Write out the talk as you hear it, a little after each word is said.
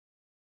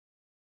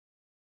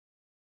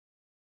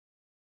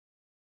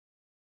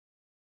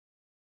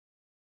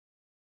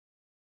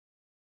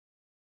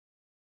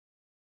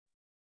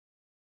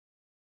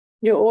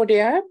Your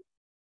audio.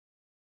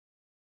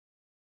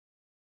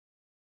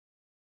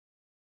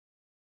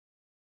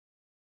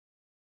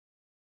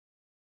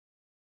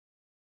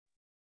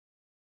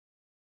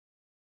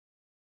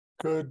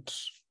 Good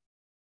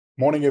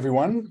morning,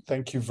 everyone.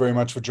 Thank you very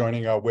much for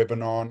joining our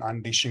webinar on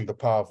Unleashing the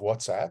Power of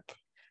WhatsApp.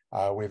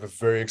 We have a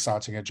very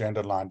exciting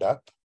agenda lined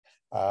up.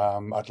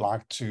 I'd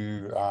like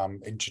to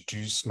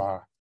introduce my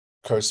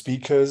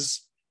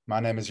co-speakers. My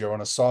name is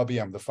Yaron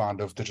Asabi. I'm the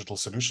founder of Digital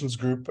Solutions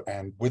Group.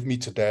 And with me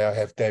today, I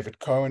have David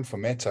Cohen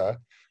from Meta,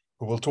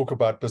 who will talk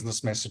about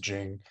business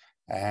messaging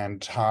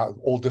and how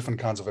all different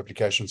kinds of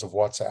applications of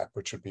WhatsApp,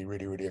 which would be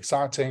really, really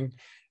exciting.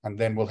 And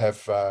then we'll have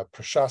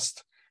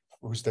Prashast,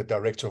 who's the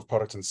Director of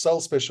Product and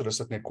Sales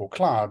Specialist at Netcore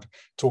Cloud,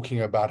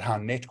 talking about how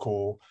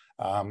Netcore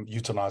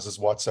utilizes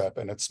WhatsApp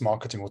and its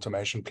marketing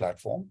automation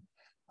platform.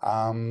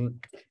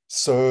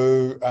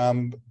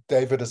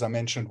 David, as I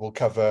mentioned, will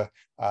cover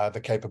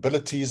the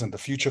capabilities and the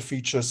future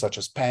features such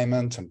as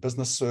payment and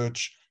business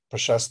search.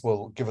 Prashast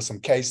will give us some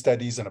case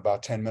studies in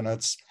about 10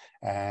 minutes.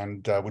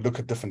 And we look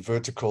at different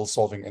verticals,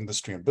 solving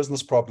industry and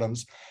business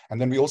problems. And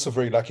then we're also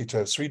very lucky to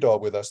have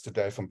Sridhar with us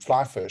today from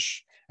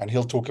Flyfish, and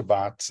he'll talk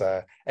about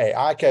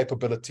AI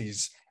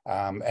capabilities.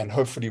 And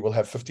hopefully we'll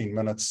have 15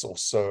 minutes or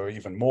so,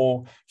 even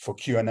more, for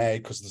Q&A,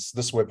 because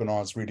this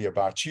webinar is really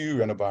about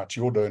you and about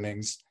your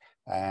learnings.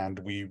 And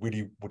we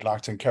really would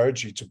like to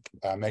encourage you to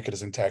make it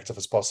as interactive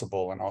as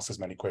possible and ask as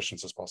many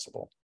questions as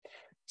possible.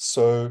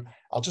 So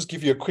I'll just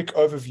give you a quick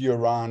overview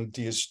around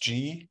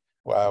DSG.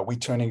 We're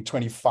turning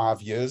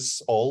 25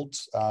 years old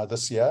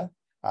this year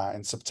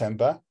in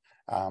September.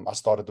 I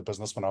started the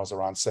business when I was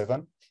around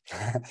 7.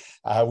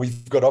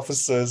 We've got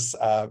offices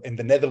in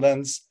the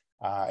Netherlands,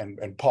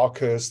 in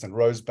Parkhurst and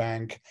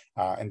Rosebank,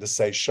 in the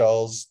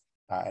Seychelles,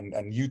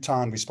 and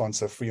Newtown. We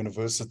sponsor Free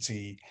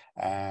University,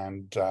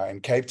 and in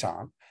Cape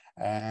Town.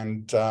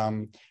 And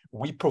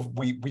we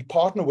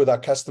partner with our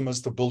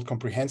customers to build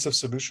comprehensive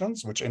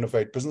solutions which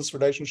innovate business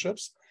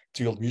relationships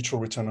to yield mutual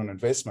return on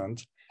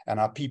investment. And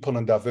our people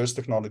and diverse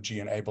technology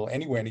enable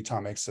anywhere,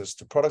 anytime access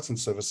to products and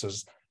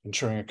services,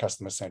 ensuring a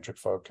customer-centric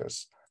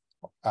focus.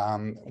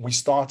 We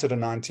started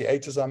in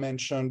 '98, as I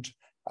mentioned.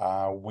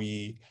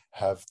 We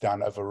have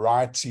done a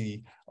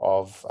variety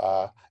of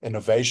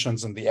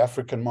innovations in the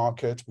African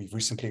market. We've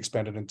recently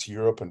expanded into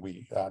Europe, and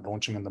we are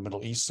launching in the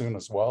Middle East soon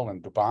as well,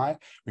 in Dubai.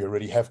 We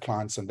already have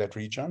clients in that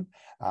region.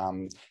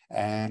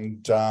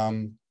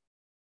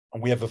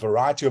 We have a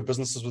variety of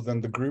businesses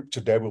within the group.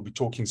 Today, we'll be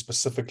talking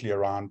specifically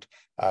around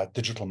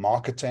digital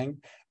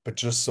marketing, but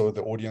just so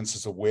the audience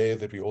is aware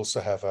that we also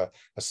have a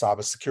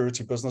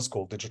cybersecurity business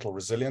called Digital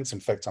Resilience. In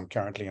fact, I'm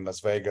currently in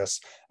Las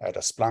Vegas at a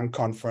Splunk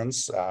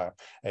conference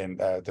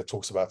that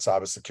talks about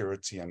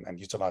cybersecurity and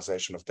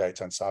utilization of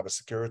data and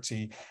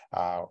cybersecurity.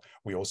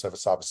 We also have a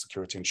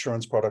cybersecurity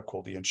insurance product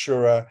called The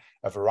Insurer,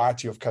 a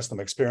variety of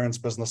customer experience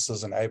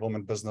businesses,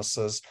 enablement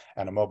businesses,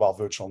 and a mobile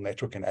virtual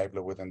network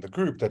enabler within the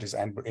group that has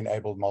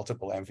enabled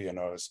multiple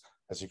MVNOs,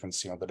 as you can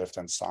see on the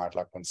left-hand side,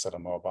 like Winsetta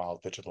Mobile,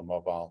 Digital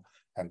Mobile,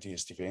 and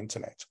DSTV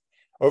Internet.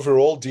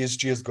 Overall,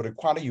 DSG has got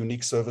quite a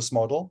unique service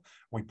model.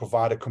 We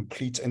provide a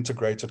complete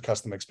integrated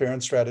customer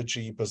experience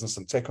strategy, business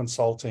and tech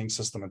consulting,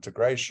 system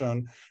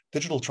integration,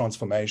 digital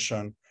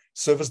transformation,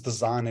 service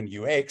design and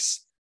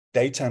UX,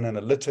 data and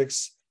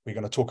analytics. We're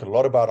going to talk a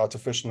lot about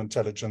artificial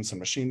intelligence and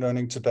machine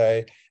learning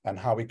today, and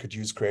how we could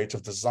use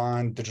creative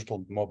design,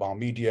 digital mobile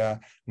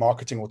media,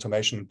 marketing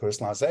automation, and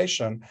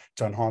personalization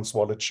to enhance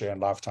wallet share and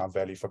lifetime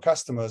value for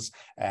customers.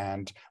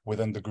 And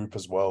within the group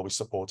as well, we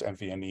support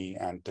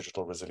MVNE and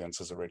digital resilience,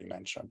 as already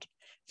mentioned.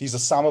 These are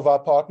some of our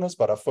partners,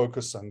 but our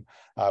focus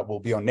will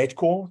be on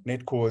Netcore.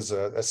 Netcore is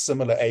a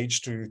similar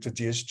age to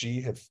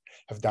DSG,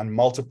 have done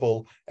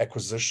multiple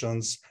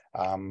acquisitions,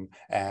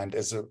 and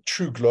is a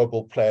true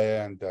global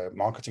player in the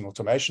marketing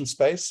automation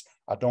space.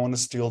 I don't want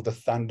to steal the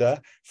thunder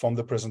from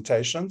the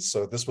presentation,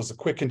 so this was a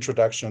quick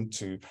introduction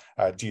to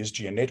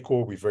DSG and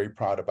Netcore. We're very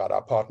proud about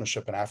our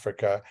partnership in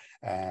Africa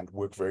and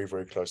work very,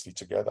 very closely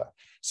together.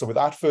 So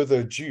without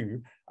further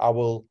ado, I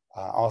will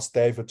ask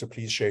David to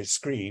please share his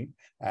screen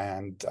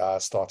and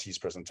start his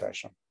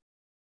presentation.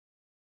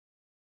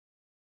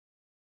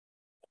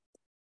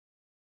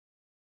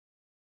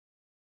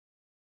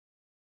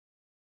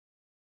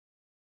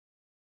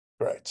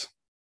 Great.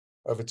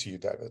 Over to you,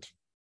 David.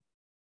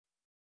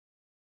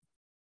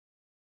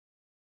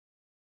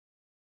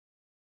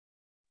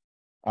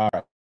 All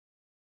right.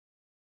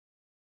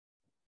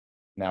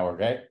 Now we're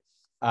good.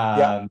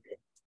 Yeah.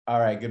 All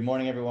right. Good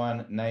morning,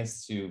 everyone.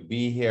 Nice to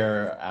be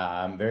here.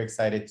 I'm very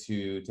excited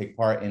to take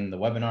part in the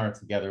webinar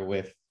together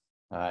with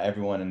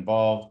everyone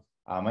involved.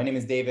 My name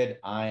is David.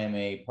 I am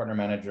a partner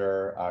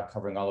manager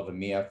covering all of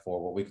EMEA for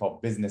what we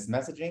call business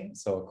messaging.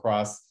 So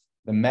across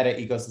the Meta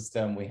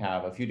ecosystem, we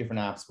have a few different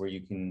apps where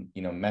you can,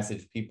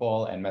 message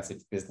people and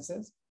message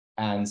businesses.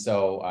 And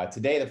so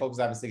today the focus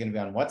is obviously going to be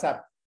on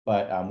WhatsApp,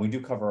 but we do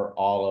cover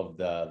all of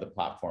the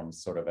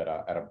platforms sort of at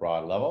a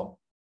broad level.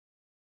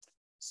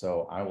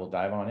 So I will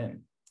dive on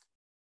in.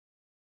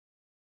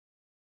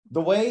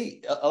 The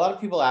way a lot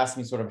of people ask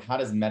me sort of how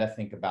does Meta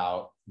think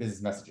about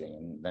business messaging,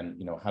 and then,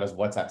 how does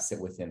WhatsApp sit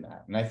within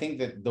that? And I think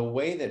that the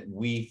way that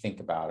we think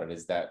about it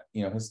is that,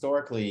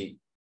 historically,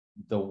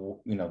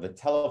 the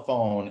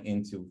telephone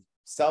into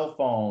cell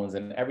phones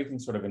and everything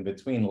sort of in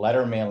between,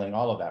 letter mailing,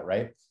 all of that,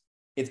 right?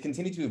 It's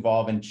continued to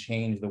evolve and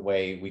change the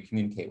way we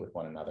communicate with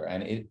one another.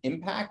 And it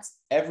impacts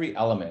every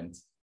element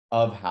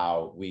of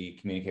how we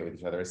communicate with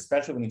each other,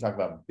 especially when you talk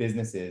about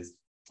businesses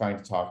trying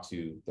to talk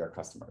to their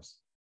customers.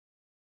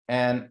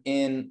 And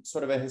in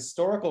sort of a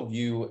historical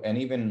view, and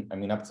even,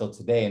 up till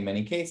today, in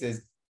many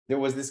cases, there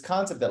was this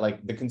concept that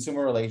like the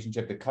consumer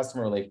relationship, the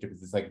customer relationship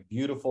is this like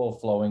beautiful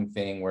flowing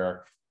thing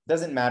where it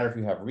doesn't matter if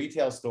you have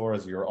retail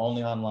stores, you're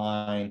only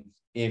online,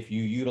 if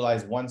you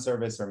utilize one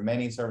service or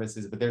many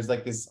services, but there's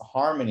like this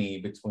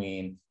harmony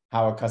between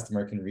how a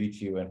customer can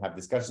reach you and have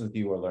discussions with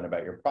you or learn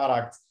about your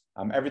products,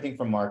 everything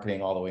from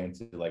marketing all the way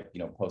into like,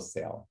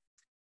 post-sale.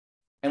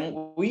 And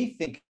what we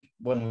think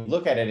when we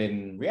look at it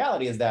in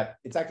reality is that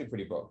it's actually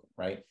pretty broken,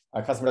 right?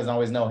 A customer doesn't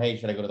always know, hey,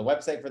 should I go to the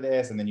website for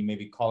this? And then you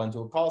maybe call into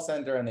a call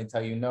center and they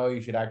tell you, no,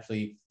 you should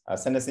actually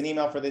send us an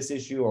email for this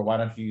issue, or why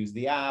don't you use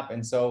the app?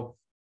 And so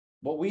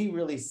what we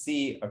really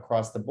see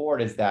across the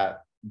board is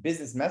that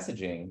business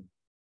messaging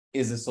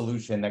is a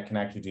solution that can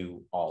actually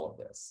do all of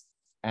this.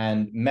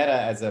 And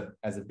Meta as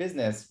a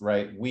business,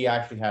 right, we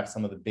actually have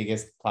some of the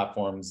biggest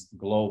platforms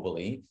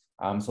globally.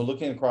 So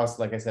looking across,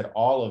 like I said,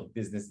 all of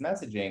business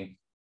messaging,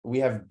 we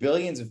have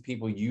billions of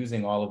people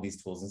using all of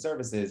these tools and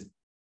services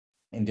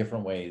in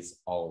different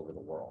ways all over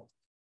the world.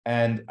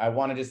 And I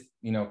want to just,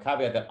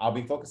 caveat that I'll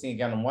be focusing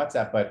again on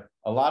WhatsApp, but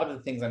a lot of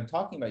the things I'm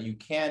talking about, you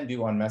can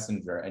do on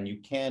Messenger and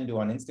you can do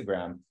on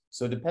Instagram.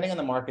 So depending on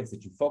the markets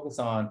that you focus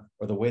on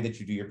or the way that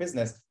you do your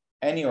business,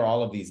 any or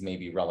all of these may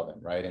be relevant,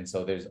 right? And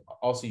so there's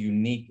also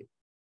unique,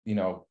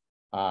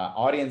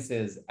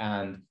 audiences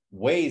and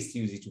ways to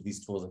use each of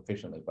these tools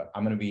efficiently, but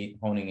I'm going to be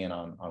honing in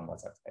on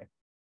WhatsApp today.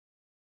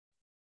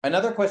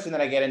 Another question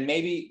that I get, and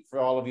maybe for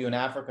all of you in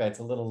Africa, it's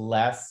a little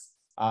less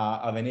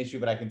of an issue,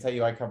 but I can tell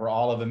you I cover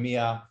all of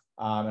EMEA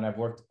and I've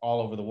worked all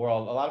over the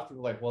world. A lot of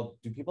people are like, well,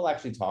 do people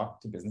actually talk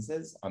to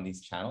businesses on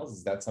these channels?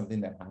 Is that something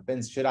that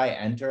happens? Should I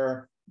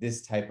enter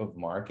this type of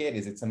market?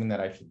 Is it something that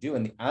I should do?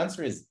 And the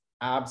answer is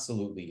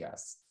absolutely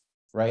yes,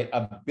 right?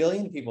 1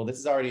 billion people, this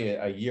is already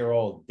a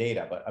year-old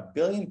data, but 1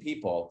 billion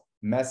people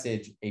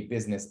message a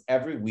business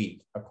every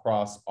week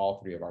across all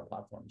 3 of our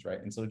platforms,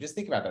 right? And so just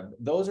think about that.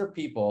 Those are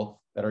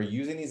people that are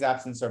using these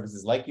apps and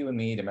services like you and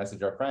me to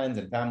message our friends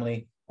and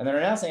family. And they're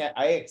now saying,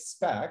 I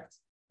expect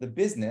the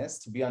business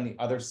to be on the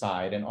other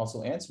side and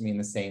also answer me in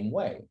the same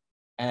way.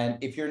 And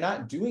if you're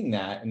not doing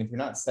that, and if you're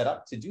not set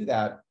up to do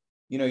that,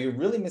 you're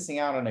really missing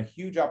out on a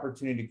huge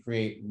opportunity to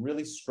create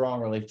really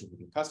strong relationships with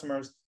your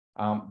customers,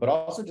 but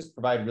also just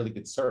provide really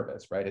good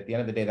service, right? At the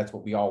end of the day, that's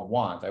what we all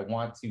want. I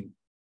want to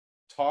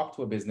talk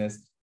to a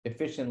business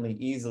efficiently,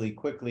 easily,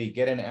 quickly,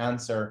 get an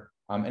answer.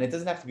 And it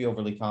doesn't have to be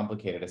overly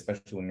complicated,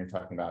 especially when you're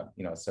talking about,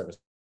 a service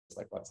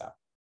like WhatsApp.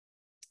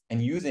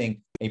 And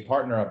using a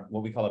partner of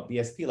what we call a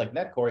BSP like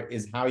Netcore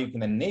is how you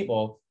can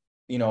enable,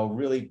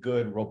 really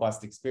good,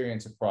 robust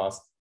experience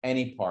across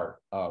any part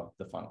of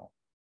the funnel.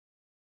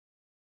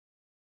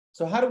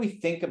 So how do we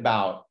think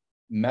about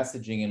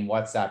messaging in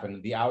WhatsApp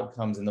and the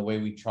outcomes and the way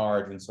we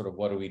charge and sort of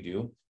what do we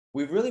do?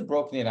 We've really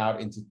broken it out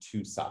into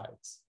 2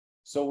 sides.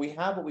 So we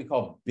have what we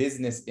call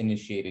business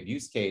initiated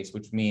use case,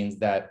 which means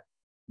that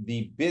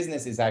the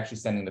business is actually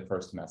sending the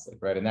first message,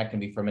 right? And that can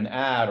be from an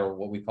ad or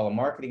what we call a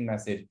marketing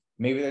message.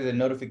 Maybe there's a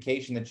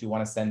notification that you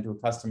want to send to a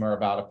customer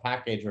about a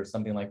package or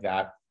something like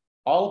that.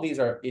 All of these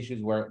are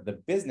issues where the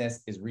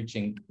business is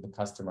reaching the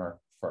customer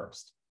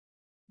first.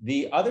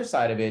 The other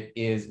side of it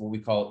is what we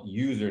call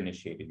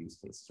user-initiated use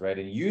cases, right?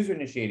 And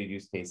user-initiated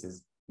use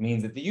cases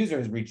means that the user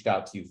has reached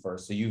out to you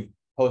first. So you've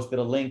posted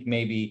a link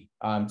maybe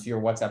to your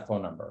WhatsApp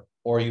phone number,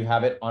 or you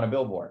have it on a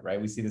billboard,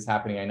 right? We see this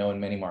happening, I know, in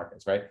many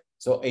markets, right?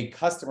 So a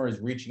customer is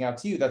reaching out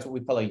to you. That's what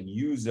we call a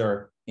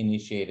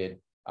user-initiated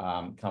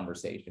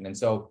conversation. And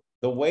so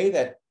the way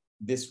that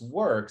this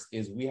works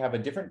is we have a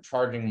different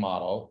charging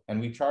model and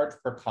we charge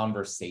per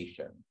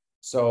conversation.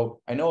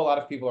 So I know a lot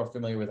of people are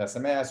familiar with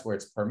SMS where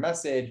it's per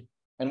message.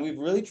 And we've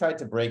really tried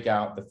to break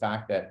out the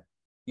fact that,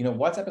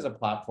 WhatsApp as a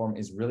platform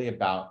is really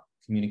about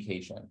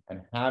communication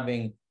and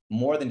having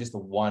more than just a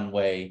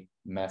one-way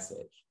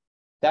message.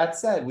 That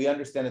said, we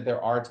understand that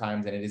there are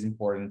times and it is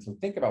important to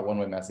think about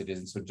one-way messages.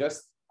 And so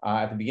just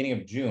at the beginning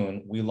of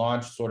June, we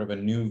launched sort of a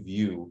new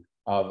view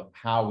of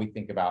how we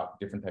think about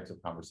different types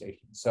of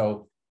conversations.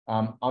 So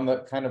on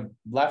the kind of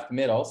left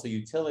middle, so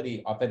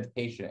utility,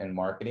 authentication, and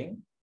marketing,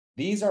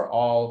 these are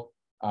all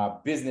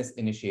business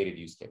initiated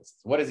use cases.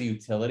 What is a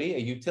utility? A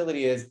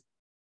utility is,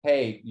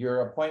 hey,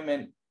 your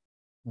appointment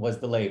was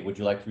delayed. Would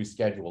you like to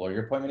reschedule? Or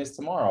your appointment is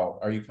tomorrow.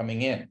 Are you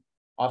coming in?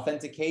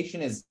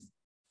 Authentication is,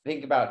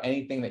 think about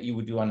anything that you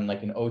would do on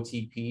like an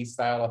OTP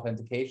style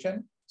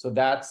authentication. So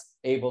that's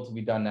able to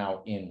be done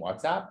now in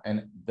WhatsApp,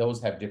 and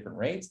those have different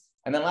rates.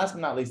 And then last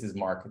but not least is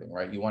marketing,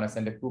 right? You want to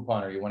send a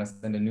coupon or you want to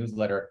send a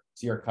newsletter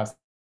to your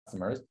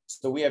customers.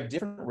 So we have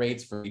different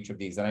rates for each of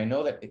these. And I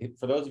know that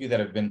for those of you that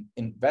have been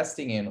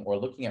investing in or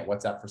looking at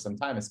WhatsApp for some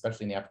time,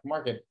 especially in the African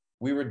market,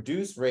 we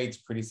reduced rates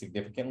pretty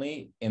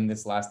significantly in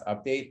this last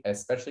update,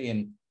 especially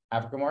in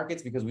African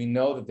markets, because we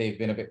know that they've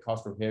been a bit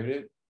cost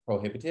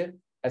prohibitive,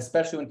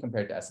 especially when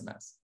compared to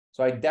SMS.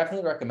 So I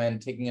definitely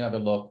recommend taking another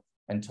look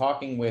and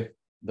talking with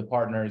the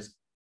partners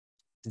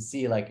to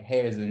see like,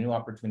 hey, is there new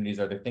opportunities?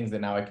 Are there things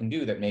that now I can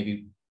do that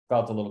maybe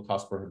felt a little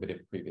cost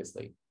prohibitive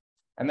previously?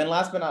 And then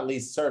last but not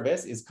least,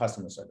 service is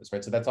customer service,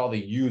 right? So that's all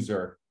the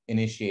user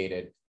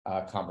initiated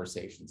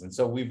conversations. And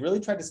so we've really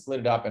tried to split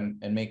it up and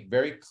make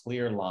very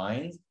clear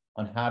lines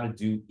on how to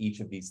do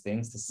each of these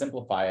things to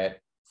simplify it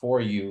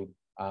for you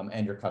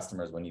and your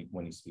customers when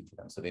you speak to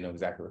them, so they know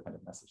exactly what kind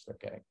of message they're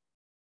getting.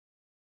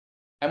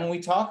 And when we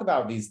talk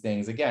about these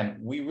things, again,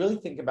 we really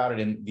think about it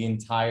in the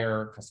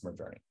entire customer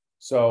journey.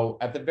 So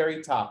at the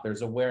very top,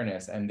 there's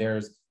awareness, and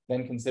there's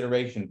then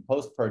consideration,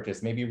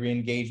 post-purchase, maybe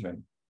re-engagement.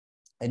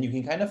 And you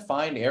can kind of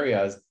find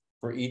areas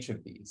for each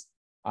of these.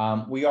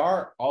 We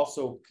are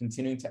also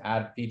continuing to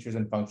add features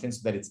and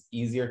functions so that it's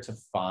easier to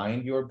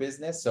find your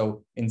business.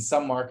 So in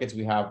some markets,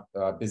 we have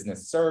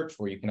business search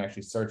where you can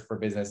actually search for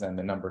business and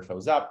the number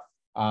shows up.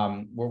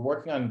 We're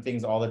working on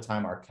things all the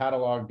time, our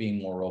catalog being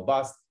more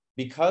robust,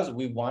 because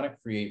we want to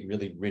create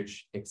really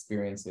rich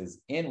experiences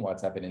in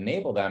WhatsApp and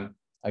enable them,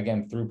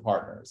 again, through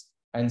partners.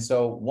 And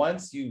so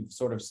once you've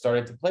sort of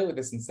started to play with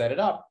this and set it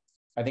up,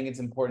 I think it's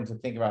important to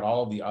think about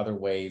all of the other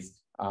ways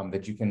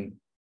that you can,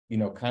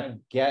 kind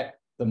of get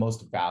the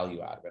most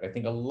value out of it. I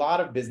think a lot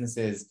of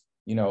businesses,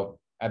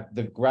 at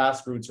the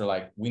grassroots are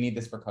like, we need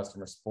this for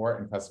customer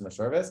support and customer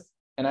service.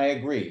 And I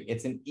agree,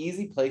 it's an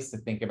easy place to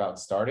think about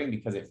starting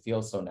because it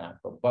feels so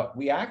natural. But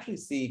we actually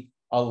see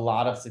a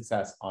lot of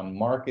success on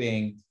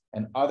marketing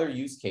and other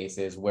use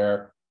cases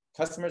where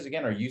customers,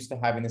 again, are used to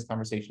having this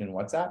conversation in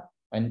WhatsApp.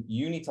 And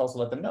you need to also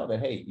let them know that,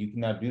 hey, you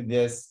can now do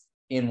this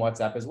in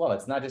WhatsApp as well.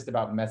 It's not just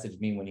about message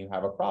me when you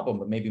have a problem,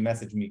 but maybe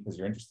message me because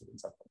you're interested in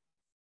something.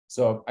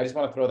 So I just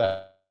want to throw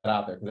that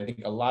out there because I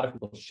think a lot of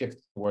people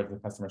shift towards the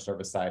customer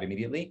service side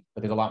immediately,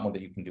 but there's a lot more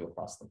that you can do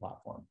across the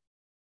platform.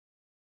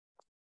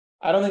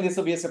 I don't think this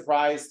will be a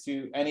surprise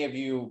to any of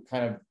you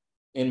kind of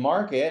in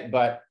market,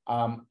 but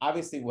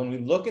obviously when we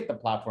look at the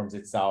platforms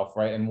itself,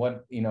 right, and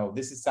what,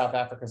 this is South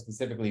Africa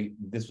specifically,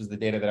 this was the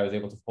data that I was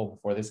able to pull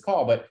before this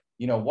call, but,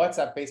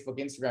 WhatsApp, Facebook,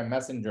 Instagram,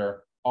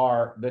 Messenger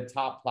are the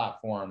top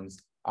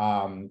platforms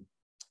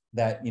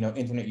that,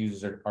 internet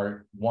users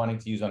are wanting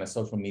to use on a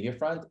social media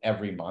front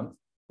every month,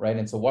 right?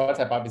 And so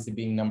WhatsApp obviously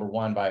being number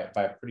one by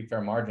a pretty fair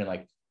margin,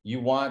 like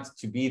you want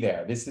to be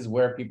there. This is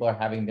where people are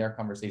having their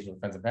conversations with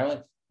friends and family.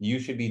 You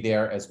should be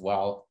there as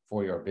well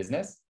for your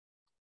business.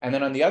 And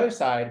then on the other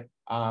side,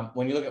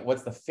 when you look at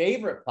what's the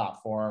favorite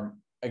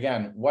platform,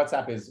 again,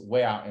 WhatsApp is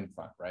way out in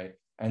front, right?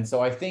 And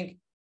so I think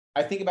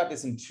about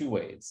this in two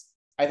ways.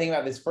 I think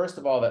about this, first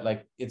of all, that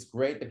like, it's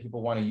great that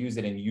people want to use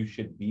it and you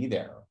should be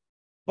there.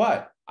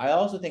 But I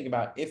also think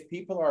about if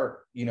people are,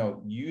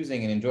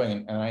 using and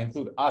enjoying, and I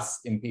include us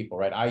in people,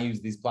 right? I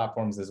use these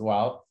platforms as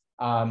well.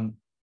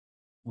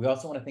 We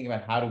also want to think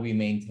about how do we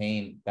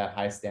maintain that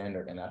high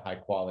standard and that high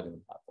quality in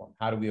the platform?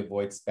 How do we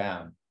avoid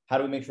spam? How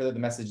do we make sure that the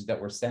messages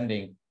that we're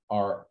sending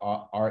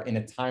are in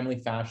a timely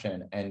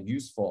fashion and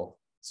useful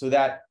so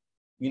that,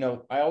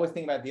 I always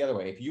think about it the other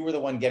way. If you were the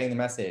one getting the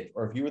message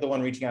or if you were the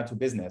one reaching out to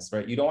business,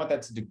 right, you don't want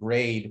that to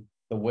degrade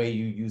the way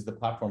you use the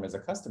platform as a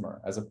customer,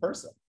 as a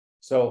person.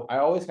 So I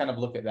always kind of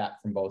look at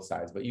that from both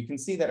sides, but you can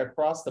see that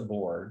across the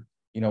board,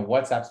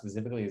 WhatsApp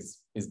specifically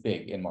is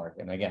big in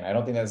market. And again, I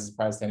don't think that's a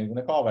surprise to anyone in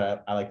the call,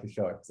 but I like to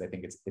show it because I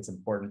think it's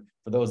important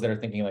for those that are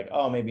thinking like,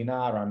 oh, maybe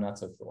not, or I'm not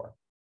so sure.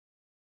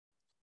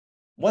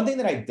 One thing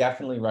that I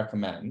definitely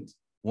recommend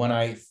when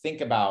I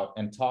think about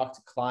and talk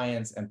to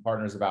clients and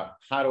partners about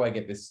how do I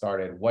get this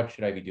started, what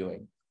should I be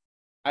doing?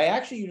 I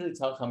actually usually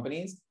tell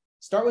companies,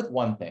 start with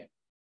one thing.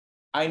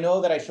 I know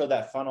that I showed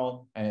that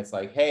funnel and it's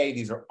like, hey,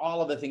 these are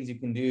all of the things you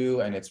can do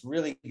and it's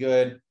really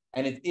good.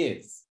 And it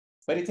is,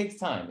 but it takes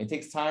time. It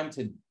takes time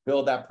to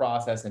build that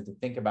process and to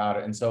think about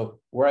it. And so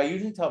where I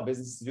usually tell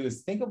businesses to do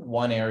is think of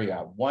one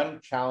area, one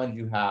challenge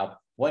you have,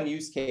 one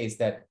use case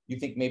that you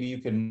think maybe you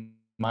can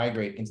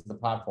migrate into the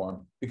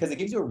platform, because it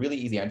gives you a really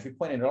easy entry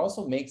point. And it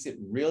also makes it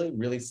really,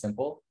 really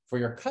simple for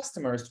your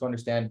customers to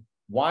understand,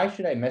 why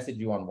should I message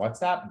you on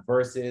WhatsApp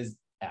versus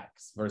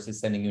X, versus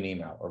sending you an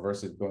email or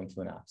versus going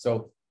to an app.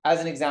 So as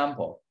an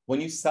example,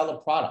 when you sell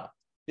a product,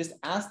 just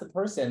ask the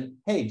person,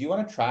 hey, do you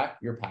want to track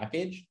your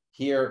package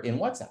here in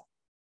WhatsApp?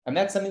 And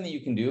that's something that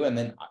you can do. And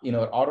then, it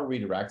auto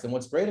redirects. And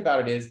what's great about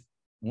it is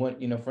when,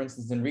 for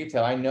instance, in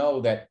retail, I know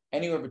that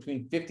anywhere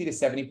between 50 to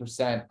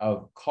 70%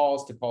 of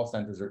calls to call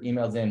centers or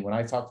emails in when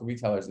I talk to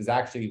retailers is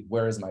actually,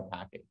 where is my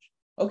package?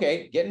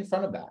 Okay, get in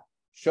front of that.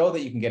 Show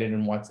that you can get it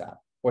in WhatsApp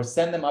or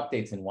send them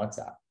updates in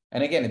WhatsApp.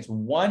 And again, it's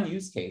one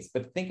use case,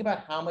 but think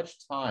about how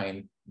much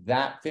time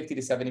that 50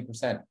 to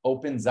 70%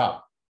 opens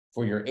up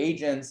for your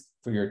agents,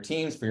 for your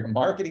teams, for your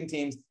marketing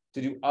teams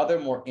to do other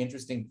more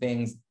interesting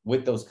things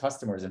with those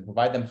customers and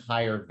provide them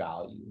higher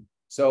value.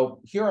 So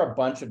here are a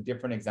bunch of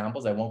different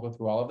examples. I won't go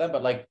through all of them,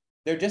 but like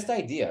they're just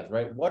ideas,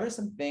 right? What are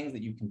some things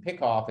that you can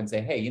pick off and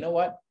say, hey, you know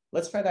what?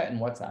 Let's try that in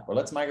WhatsApp, or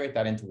let's migrate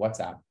that into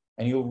WhatsApp.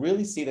 And you'll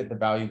really see that the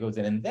value goes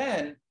in. And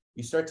then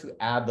you start to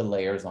add the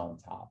layers on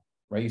top,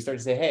 right? You start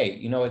to say, hey,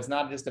 you know, it's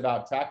not just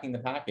about tracking the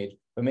package,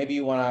 but maybe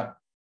you want to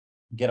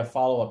get a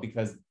follow-up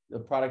because the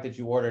product that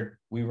you ordered,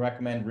 we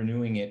recommend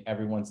renewing it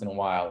every once in a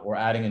while, or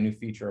adding a new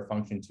feature or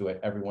function to it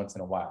every once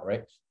in a while,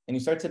 right? And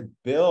you start to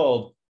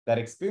build that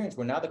experience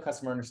where now the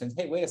customer understands,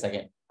 hey, wait a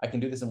second, I can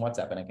do this in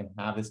WhatsApp, and I can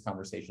have this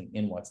conversation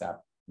in WhatsApp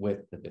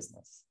with the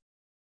business.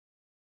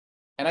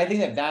 And I think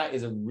that that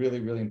is a really,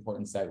 really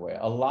important segue.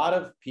 A lot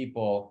of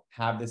people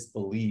have this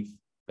belief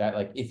that,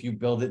 like, if you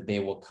build it, they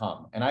will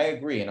come. And I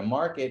agree. In a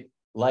market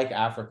like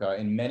Africa,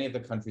 in many of the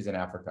countries in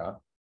Africa,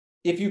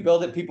 if you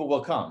build it, people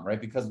will come,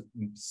 right? Because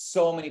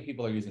so many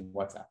people are using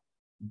WhatsApp.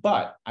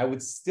 But I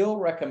would still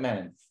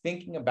recommend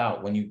thinking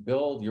about, when you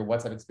build your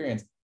WhatsApp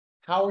experience,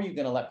 how are you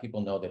going to let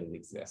people know that it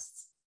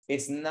exists?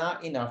 It's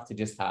not enough to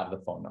just have the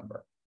phone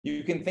number.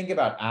 You can think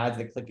about ads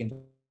that click into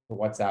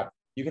WhatsApp.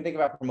 You can think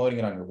about promoting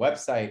it on your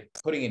website,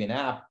 putting it in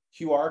app,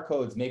 QR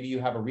codes. Maybe you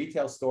have a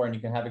retail store and you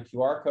can have a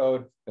QR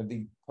code that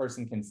the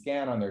person can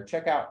scan on their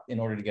checkout in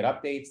order to get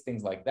updates,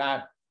 things like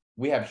that.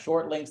 We have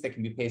short links that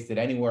can be pasted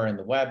anywhere in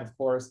the web, of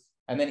course.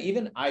 And then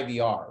even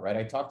IVR, right?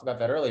 I talked about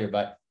that earlier,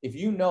 but if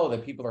you know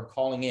that people are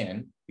calling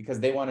in because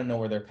they want to know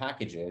where their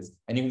package is,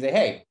 and you can say,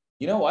 hey,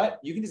 you know what?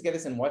 You can just get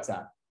this in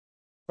WhatsApp.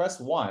 Press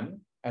 1,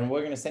 and we're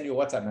going to send you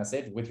a WhatsApp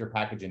message with your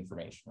package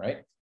information,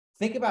 right?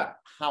 Think about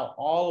how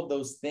all of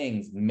those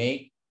things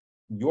make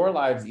your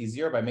lives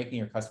easier by making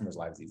your customers'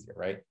 lives easier,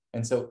 right?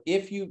 And so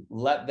if you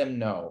let them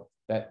know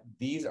that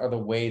these are the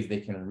ways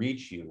they can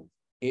reach you,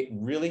 it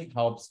really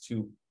helps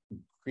to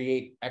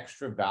create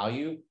extra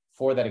value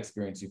for that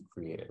experience you've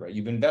created, right?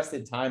 You've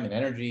invested time and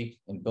energy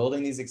in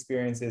building these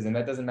experiences, and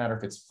that doesn't matter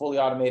if it's fully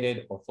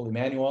automated or fully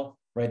manual,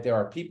 right? There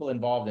are people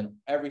involved in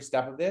every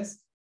step of this.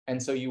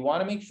 And so you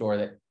want to make sure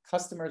that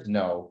customers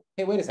know,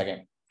 hey, wait a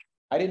second,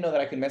 I didn't know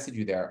that I could message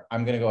you there.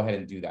 I'm going to go ahead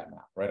and do that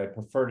now, right? I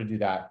prefer to do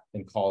that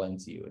than call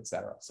into you, et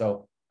cetera.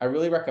 So I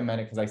really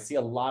recommend it, because I see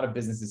a lot of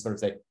businesses sort of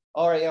say,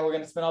 all right, yeah, we're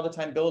going to spend all the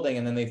time building.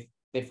 And then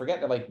they forget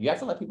that, like, you have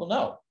to let people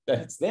know that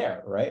it's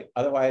there, right?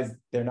 Otherwise,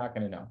 they're not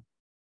going to know.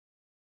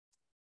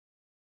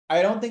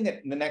 I don't think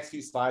that the next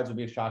few slides will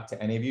be a shock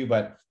to any of you,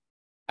 but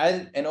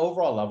at an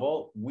overall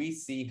level, we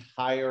see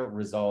higher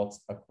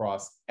results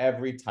across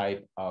every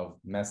type of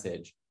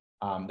message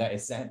that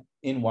is sent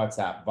in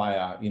WhatsApp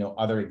via,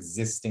 other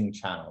existing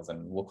channels.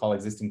 And we'll call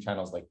existing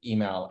channels like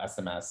email,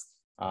 SMS,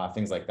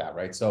 things like that,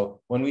 right?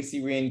 So when we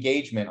see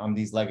re-engagement on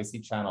these legacy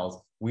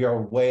channels, we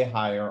are way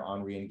higher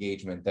on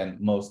re-engagement than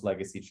most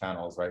legacy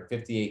channels, right?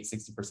 58,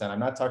 60%. I'm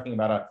not talking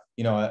about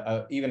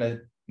even a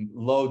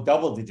low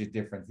double-digit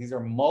difference. These are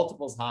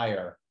multiples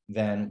higher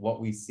than what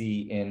we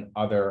see in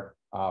other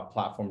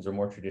platforms or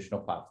more traditional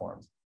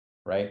platforms,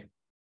 right?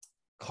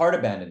 Cart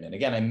abandonment.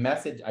 Again,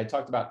 I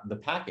talked about the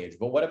package,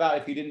 but what about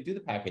if you didn't do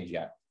the package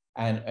yet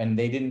and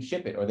they didn't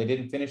ship it, or they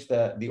didn't finish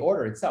the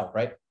order itself,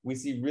 right? We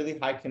see really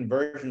high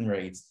conversion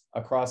rates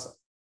across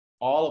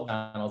all of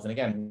channels. And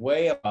again,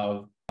 way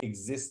above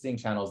existing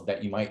channels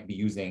that you might be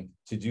using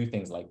to do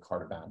things like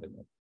cart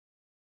abandonment.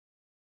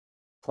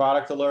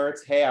 Product alerts.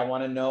 Hey, I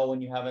want to know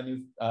when you have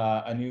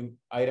a new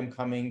item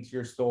coming to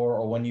your store,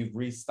 or when you've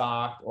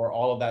restocked, or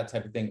all of that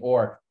type of thing.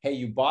 Or, hey,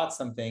 you bought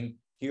something.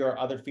 Here are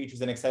other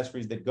features and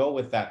accessories that go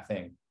with that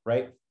thing,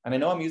 right? And I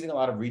know I'm using a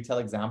lot of retail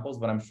examples,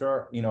 but I'm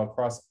sure,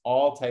 across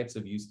all types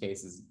of use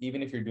cases,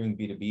 even if you're doing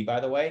B2B, by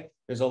the way,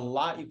 there's a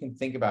lot you can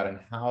think about in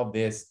how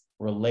this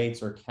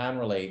relates or can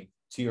relate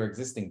to your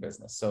existing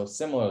business. So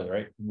similarly,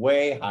 right,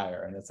 way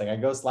higher. And it's like I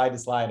go slide to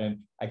slide and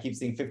I keep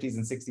seeing 50s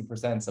and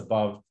 60%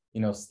 above,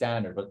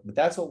 standard, but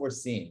that's what we're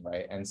seeing,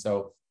 right? And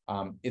so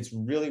it's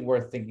really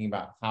worth thinking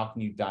about how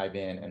can you dive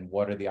in, and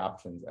what are the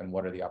options and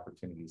what are the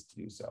opportunities to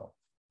do so.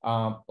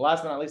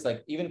 Last but not least,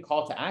 like even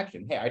call to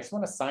action. Hey, I just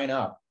want to sign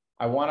up.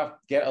 I want to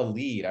get a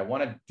lead. I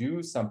want to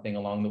do something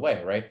along the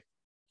way, right?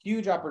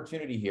 Huge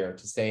opportunity here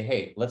to say,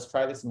 hey, let's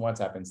try this in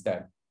WhatsApp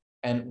instead.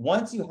 And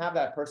once you have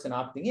that person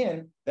opting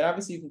in, then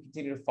obviously you can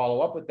continue to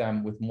follow up with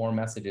them with more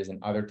messages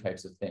and other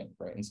types of things,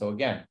 right? And so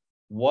again,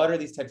 what are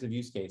these types of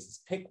use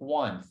cases? Pick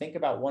one, think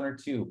about one or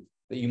two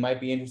that you might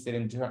be interested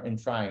in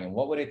trying, and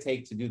what would it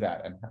take to do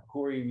that? And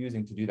who are you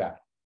using to do that?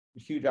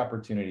 Huge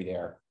opportunity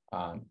there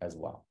as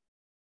well.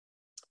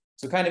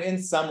 So kind of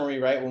in summary,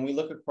 right, when we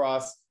look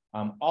across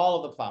all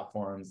of the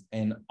platforms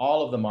and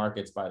all of the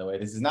markets, by the way,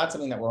 this is not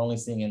something that we're only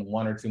seeing in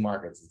one or two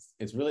markets.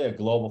 It's really a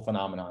global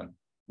phenomenon.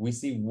 We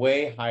see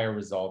way higher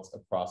results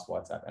across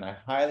WhatsApp. And I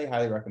highly,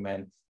 highly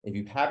recommend, if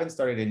you haven't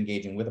started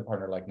engaging with a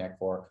partner like Neck4,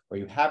 or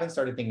you haven't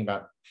started thinking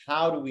about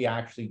how do we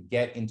actually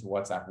get into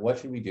WhatsApp, what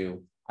should we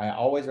do? I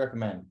always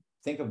recommend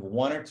think of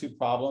one or two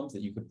problems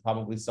that you could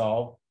probably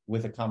solve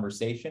with a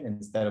conversation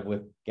instead of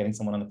with getting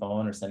someone on the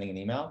phone or sending an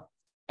email.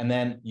 And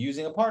then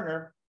using a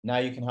partner, now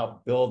you can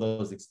help build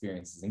those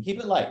experiences and keep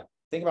it light.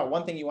 Think about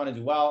one thing you want to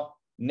do well,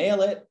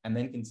 nail it, and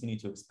then continue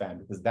to expand,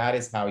 because that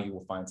is how you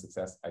will find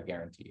success, I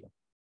guarantee you.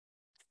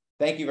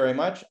 thank you very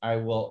much. I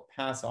will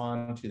pass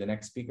on to the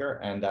next speaker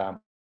and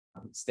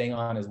staying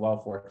on as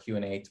well for Q&A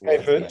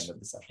towards the end of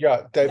the session.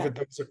 Yeah, David,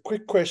 there's a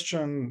quick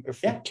question,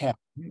 if we can.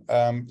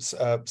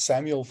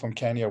 Samuel from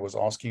Kenya was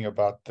asking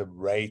about the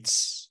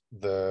rates,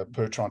 the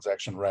per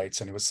transaction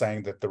rates, and he was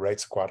saying that the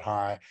rates are quite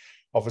high.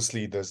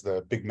 Obviously, there's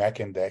the Big Mac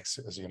index,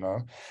 as you know,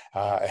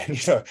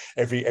 and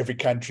every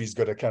country's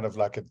got to kind of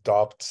like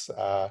adopt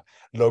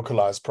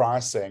localized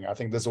pricing. I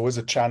think there's always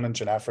a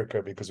challenge in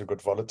Africa because we've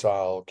got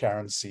volatile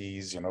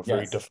currencies,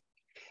 very different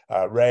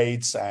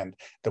rates, and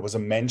there was a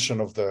mention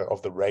of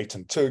the rate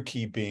in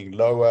Turkey being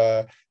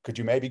lower. Could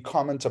you maybe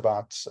comment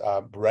about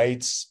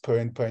rates per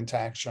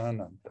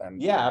interaction?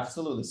 And yeah,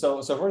 absolutely. So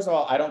first of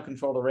all, I don't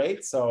control the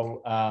rate.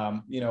 So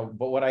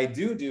but what I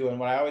do and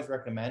what I always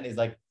recommend is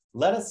like,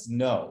 let us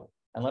know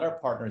and let our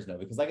partners know,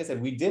 because like I said,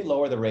 we did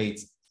lower the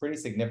rates pretty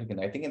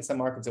significantly. I think in some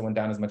markets it went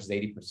down as much as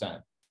 80%,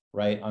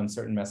 right, on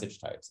certain message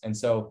types. And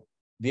so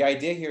the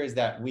idea here is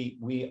that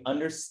we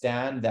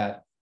understand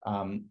that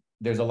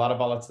there's a lot of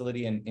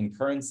volatility in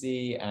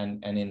currency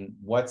and in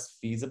what's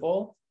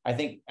feasible. I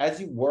think as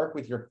you work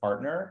with your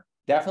partner,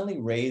 definitely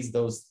raise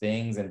those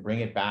things and bring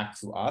it back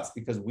to us,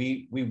 because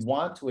we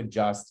want to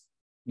adjust,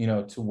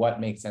 to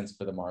what makes sense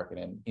for the market.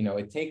 And,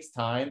 it takes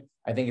time.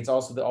 I think it's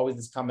also always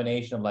this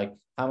combination of like,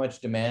 how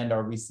much demand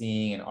are we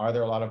seeing? And are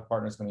there a lot of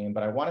partners coming in?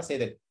 But I want to say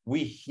that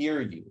we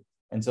hear you.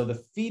 And so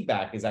the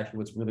feedback is actually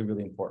what's really,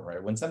 really important,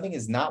 right? When something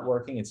is not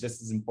working, it's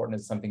just as important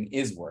as something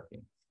is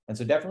working. And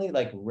so definitely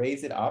like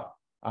raise it up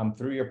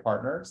through your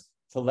partners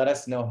to let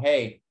us know,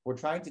 hey, we're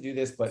trying to do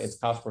this, but it's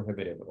cost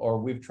prohibitive, or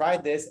we've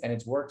tried this and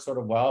it's worked sort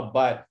of well,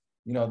 but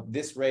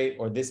this rate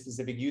or this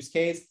specific use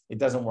case, it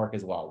doesn't work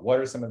as well. What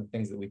are some of the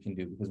things that we can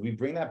do? Because we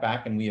bring that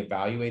back and we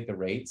evaluate the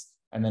rates,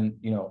 and then,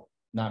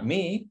 not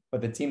me, but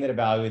the team that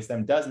evaluates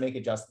them does make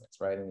adjustments,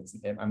 right?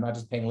 And I'm not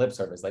just paying lip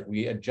service, like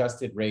we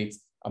adjusted rates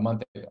a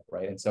month ago,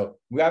 right? And so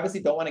we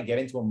obviously don't want to get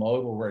into a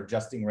mode where we're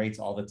adjusting rates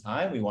all the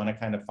time. We want to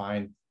kind of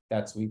find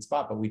that sweet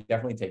spot, but we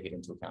definitely take it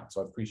into account.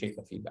 So I appreciate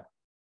the feedback.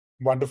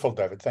 Wonderful,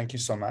 David. Thank you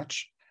so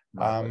much.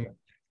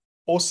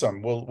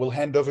 Awesome. We'll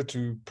hand over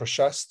to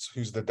Prashast,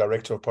 who's the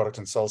Director of Product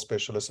and Sales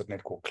Specialist at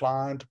Netcore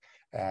Client,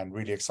 and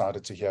really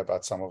excited to hear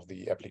about some of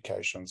the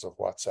applications of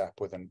WhatsApp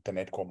within the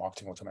Netcore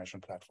marketing automation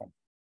platform.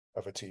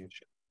 Over to you.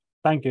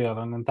 Thank you,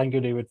 Aaron, and thank you,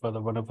 David, for the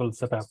wonderful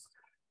setup.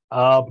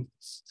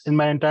 In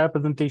my entire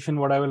presentation,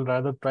 what I will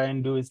rather try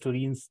and do is to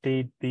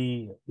reinstate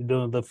the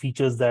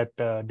features that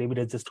David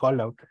has just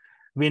called out.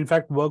 We, in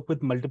fact, work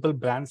with multiple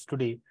brands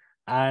today,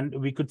 and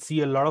we could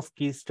see a lot of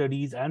case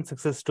studies and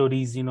success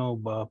stories,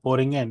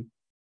 pouring in.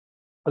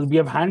 We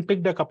have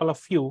handpicked a couple of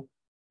few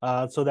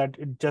so that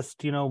it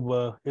just,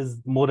 is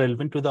more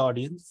relevant to the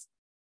audience.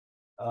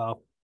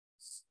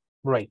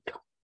 Right.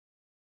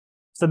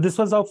 So this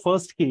was our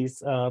first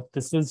case.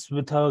 This was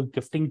with a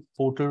gifting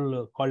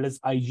portal called as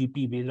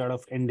IGP, based out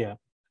of India.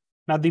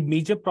 Now, the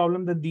major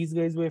problem that these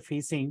guys were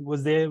facing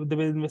was they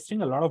were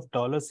investing a lot of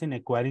dollars in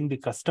acquiring the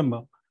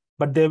customer,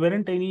 but there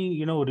weren't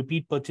any,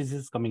 repeat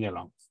purchases coming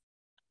along.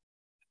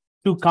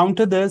 To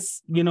counter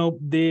this,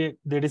 they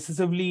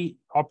decisively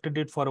opted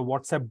it for a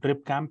WhatsApp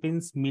drip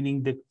campaigns,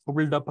 meaning they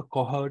pulled up a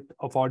cohort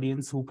of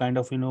audience who kind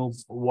of,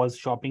 was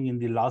shopping in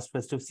the last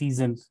festive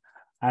season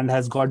and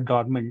has got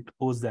dormant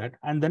post that,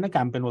 and then a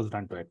campaign was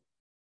run to it.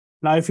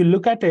 Now, if you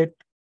look at it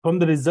from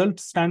the result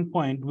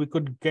standpoint, we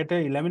could get a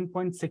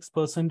 11.6%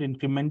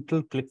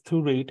 incremental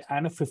click-through rate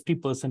and a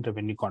 50%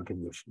 revenue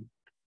contribution.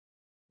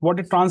 What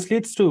it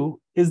translates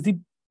to is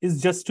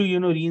just to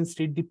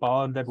reinstate the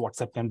power that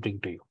WhatsApp can bring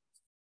to you.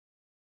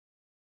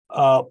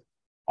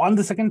 On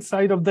the second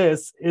side of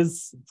this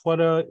is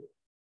for a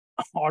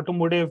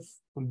automotive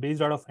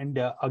based out of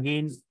India,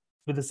 again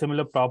with a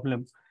similar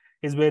problem,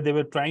 is where they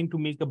were trying to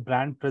make a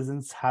brand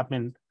presence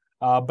happen,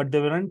 but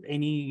there weren't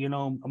any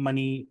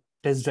money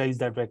test drives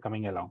that were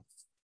coming along.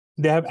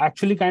 They have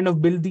actually kind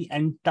of built the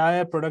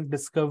entire product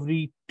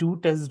discovery to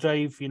test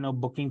drive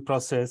booking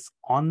process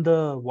on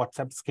the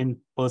WhatsApp skin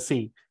per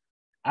se,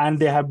 and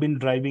they have been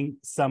driving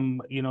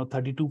some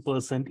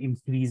 32%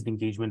 increased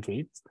engagement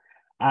rates,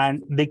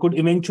 and they could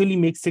eventually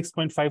make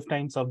 6.5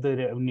 times of the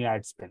revenue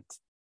ad spends.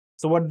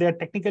 So what they're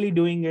technically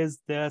doing is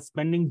they're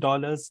spending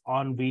dollars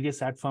on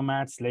various ad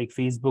formats like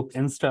Facebook,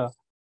 Insta,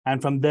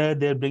 and from there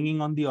they're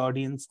bringing on the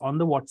audience on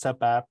the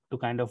WhatsApp app to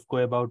kind of go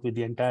about with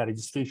the entire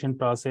registration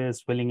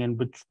process, filling in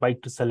which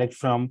bike to select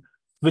from,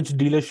 which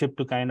dealership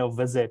to kind of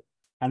visit,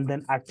 and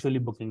then actually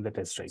booking the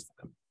test drive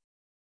for them.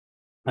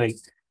 Right.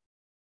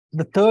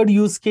 The third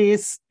use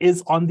case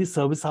is on the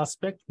service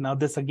aspect. Now,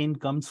 this again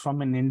comes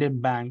from an Indian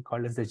bank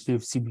called as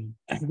HDFC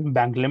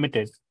Bank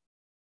Limited.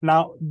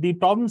 Now, the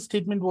problem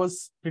statement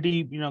was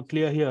pretty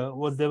clear here.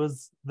 Was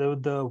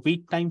the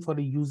wait time for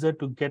a user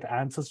to get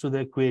answers to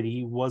their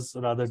query was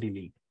rather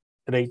delayed,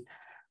 right?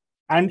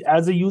 And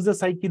as a user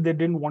psyche, they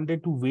didn't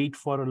wanted to wait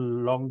for a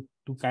long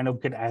to kind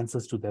of get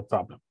answers to their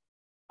problem.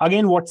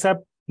 Again,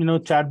 WhatsApp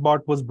chatbot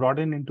was brought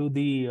into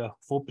the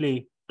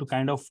foreplay to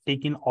kind of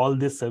take in all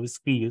this service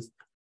queries.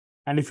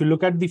 And if you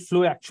look at the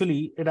flow,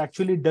 it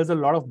actually does a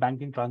lot of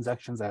banking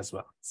transactions as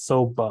well.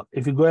 So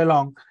if you go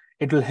along,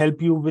 It will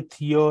help you with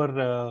your,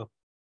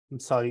 I'm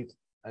sorry,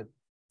 it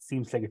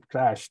seems like it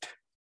crashed.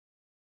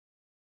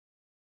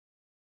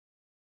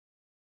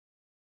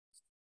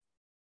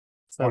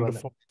 Sorry.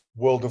 Wonderful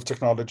world of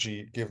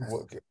technology.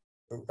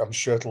 I'm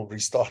sure it'll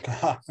restart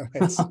now.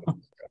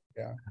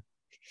 Yeah.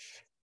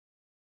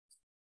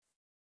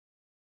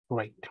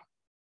 Right.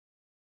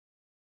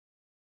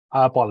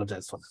 I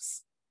apologize for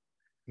this.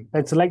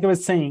 Right. So like I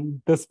was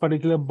saying, this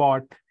particular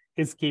bot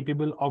is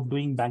capable of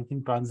doing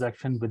banking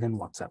transaction within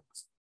WhatsApp.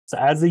 So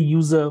as a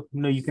user,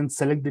 you can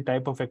select the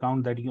type of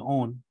account that you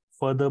own.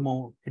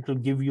 Furthermore, it will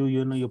give you,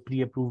 your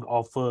pre-approved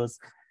offers.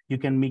 You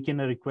can make in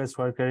a request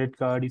for a credit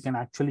card. You can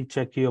actually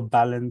check your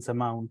balance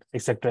amount,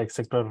 etc.,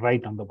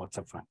 right on the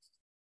WhatsApp front.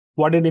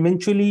 What it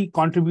eventually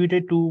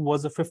contributed to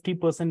was a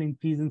 50%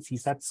 increase in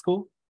CSAT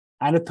score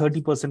and a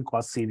 30%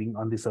 cost saving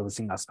on the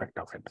servicing aspect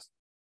of it.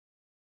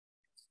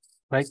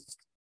 Right?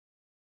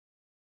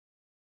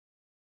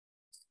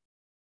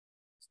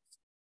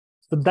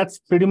 So that's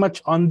pretty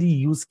much on the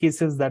use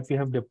cases that we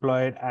have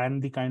deployed and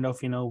the kind of,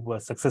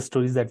 success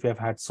stories that we have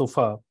had so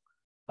far.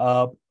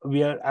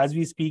 As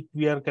we speak,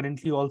 we are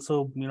currently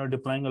also,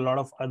 deploying a lot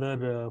of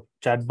other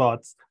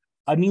chatbots,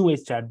 new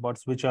age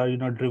chatbots, which are,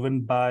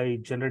 driven by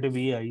generative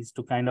AIs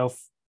to kind of,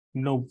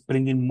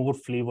 bring in more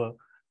flavor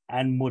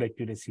and more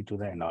accuracy to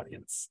the end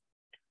audience.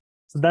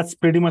 So that's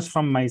pretty much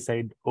from my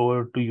side.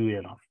 Over to you,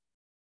 Aaron.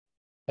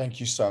 Thank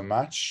you so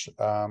much.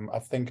 I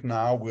think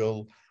now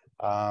we'll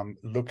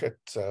look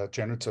at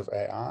generative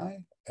AI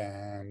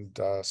and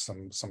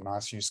some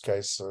nice use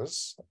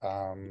cases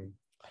from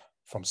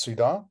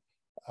Sridhar,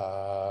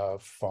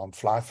 from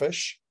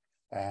Flyfish,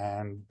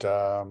 and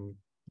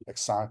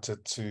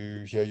excited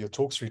to hear your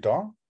talk,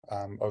 Sridhar.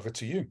 Over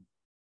to you.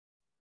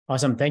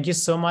 Awesome. Thank you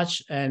so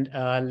much. And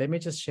let me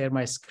just share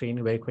my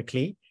screen very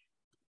quickly.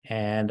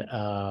 And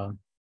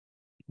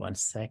 1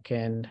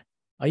 second.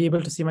 Are you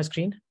able to see my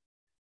screen?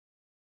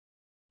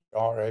 You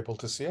are able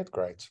to see it?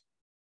 Great.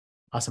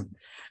 Awesome.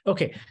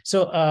 Okay.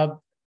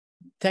 So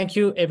thank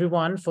you,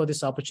 everyone, for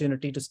this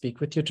opportunity to speak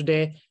with you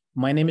today.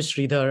 My name is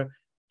Sridhar.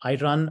 I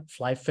run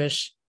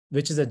Flyfish,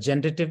 which is a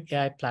generative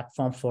AI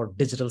platform for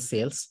digital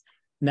sales.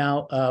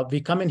 Now,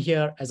 we come in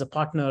here as a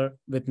partner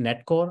with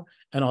Netcore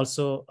and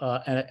also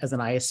as an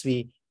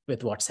ISV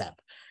with WhatsApp.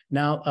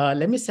 Now,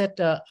 let me set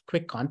a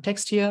quick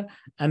context here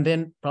and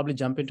then probably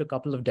jump into a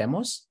couple of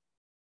demos,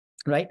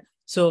 right?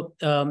 So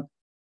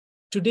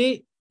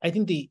today, I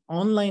think the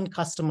online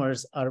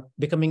customers are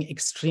becoming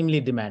extremely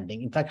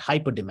demanding, in fact,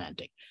 hyper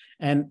demanding.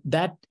 And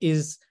that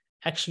is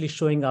actually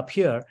showing up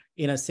here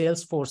in a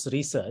Salesforce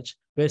research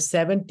where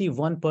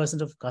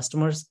 71% of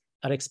customers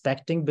are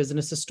expecting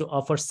businesses to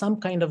offer some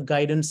kind of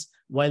guidance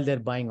while they're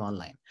buying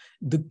online.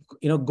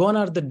 Gone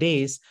are the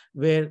days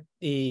where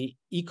the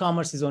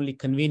e-commerce is only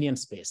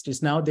convenience-based.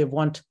 It's now they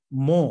want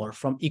more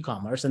from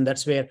e-commerce, and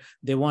that's where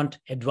they want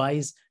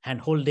advice,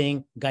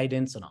 hand-holding,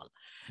 guidance, and all.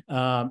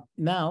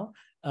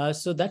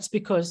 So that's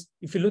because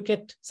if you look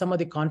at some of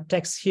the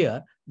contexts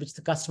here, which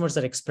the customers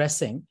are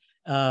expressing,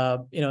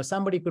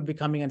 somebody could be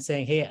coming and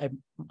saying, hey,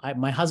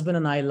 my husband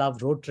and I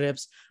love road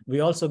trips.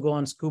 We also go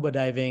on scuba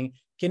diving.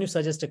 Can you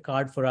suggest a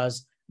card for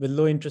us with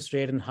low interest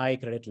rate and high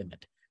credit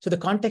limit? So the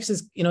context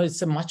is,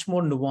 it's a much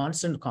more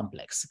nuanced and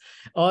complex.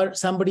 Or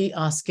somebody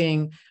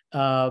asking,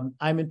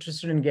 I'm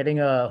interested in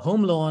getting a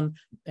home loan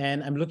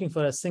and I'm looking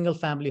for a single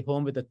family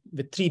home with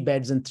 3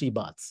 beds and 3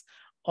 baths.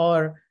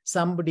 Or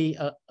somebody,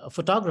 a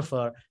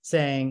photographer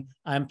saying,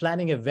 I'm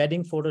planning a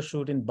wedding photo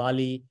shoot in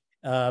Bali.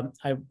 Can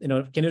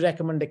you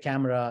recommend a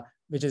camera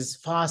which is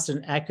fast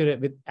and accurate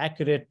with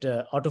accurate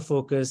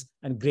autofocus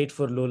and great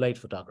for low light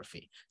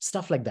photography,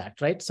 stuff like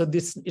that, right? So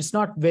it's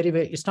not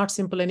it's not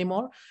simple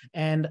anymore.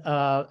 And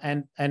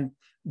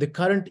the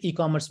current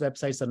e-commerce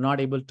websites are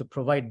not able to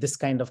provide this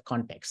kind of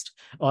context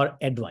or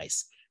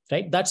advice,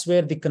 right? That's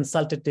where the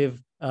consultative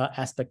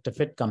aspect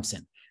of it comes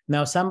in.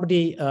 Now,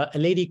 a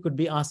lady could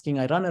be asking,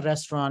 I run a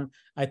restaurant.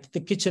 I think the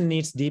kitchen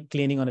needs deep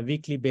cleaning on a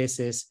weekly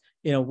basis.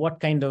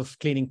 What kind of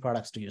cleaning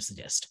products do you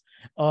suggest?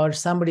 Or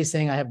somebody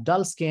saying, I have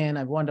dull skin.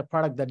 I want a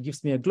product that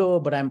gives me a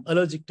glow, but I'm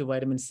allergic to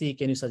vitamin C.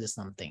 Can you suggest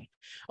something?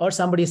 Or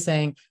somebody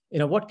saying,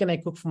 what can I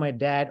cook for my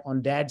dad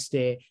on Dad's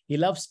Day? He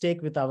loves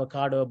steak with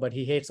avocado, but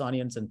he hates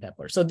onions and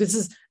pepper. So this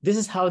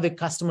is how the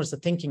customers are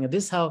thinking. And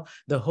this is how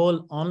the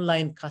whole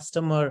online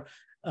customer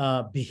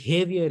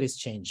behavior is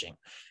changing,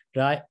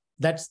 right?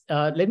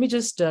 Let me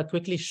just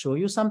quickly show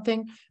you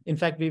something. In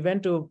fact, we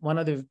went to one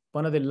of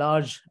the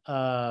large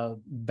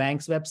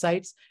banks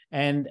websites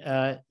and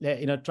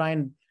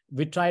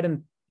we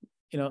tried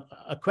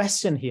a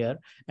question here,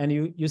 and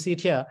you see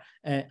it here.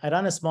 I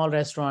run a small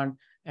restaurant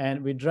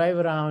and we drive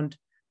around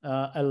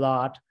a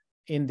lot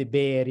in the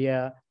Bay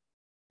Area,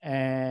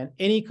 and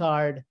any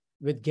card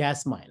with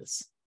gas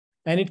miles,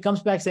 and it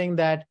comes back saying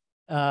that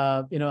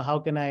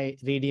how can I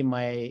redeem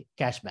my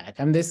cashback?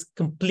 And this is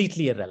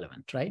completely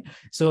irrelevant, right?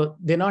 So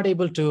they're not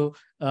able to,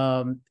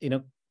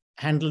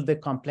 handle the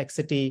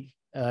complexity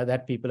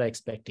that people are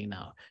expecting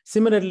now.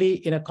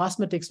 Similarly, in a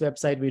cosmetics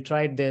website, we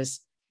tried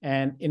this.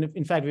 And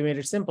in fact, we made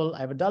it simple. I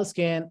have a dull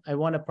skin. I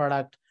want a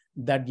product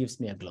that gives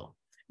me a glow.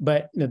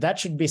 But that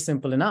should be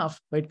simple enough.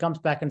 But it comes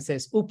back and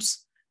says,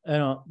 "Oops,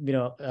 we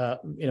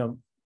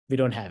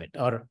don't have it,"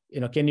 or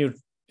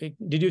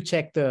did you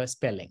check the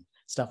spelling?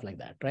 Stuff like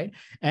that, right?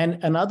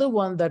 And another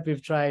one that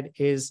we've tried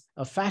is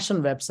a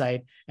fashion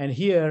website, and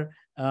here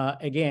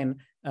again,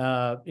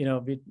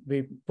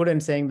 we put in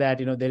saying that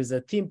there is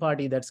a theme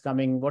party that's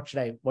coming. What should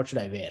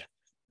I wear,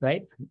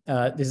 right?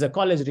 This is a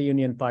college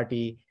reunion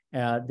party.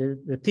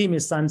 The theme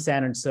is sun,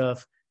 sand, and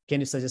surf. Can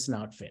you suggest an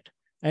outfit?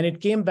 And it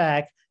came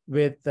back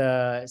with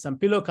some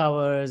pillow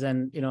covers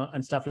and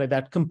and stuff like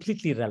that,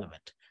 completely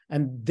relevant.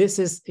 And this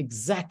is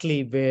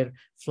exactly where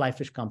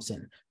Flyfish comes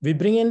in. We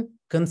bring in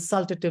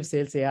consultative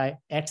sales AI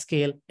at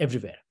scale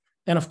everywhere.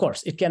 And of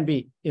course, it can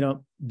be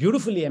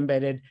beautifully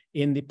embedded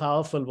in the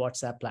powerful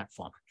WhatsApp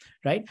platform,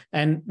 right?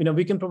 And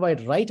we can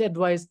provide right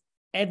advice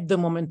at the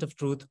moment of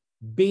truth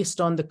based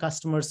on the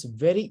customer's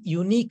very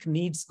unique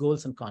needs,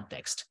 goals, and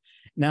context.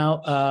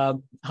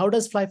 Now, how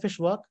does Flyfish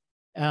work?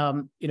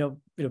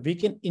 We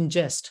can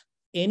ingest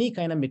any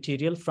kind of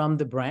material from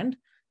the brand,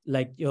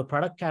 like your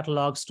product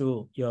catalogs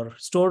to your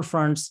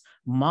storefronts,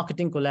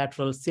 marketing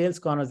collateral, sales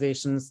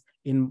conversations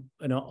in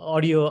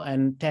audio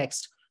and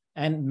text,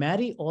 and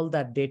marry all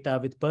that data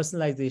with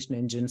personalization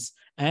engines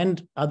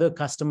and other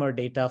customer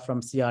data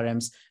from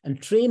CRMs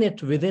and train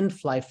it within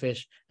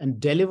Flyfish and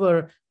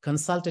deliver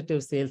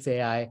consultative sales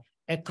AI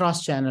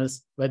across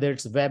channels, whether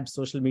it's web,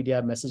 social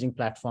media, messaging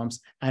platforms,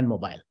 and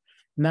mobile.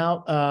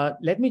 Now,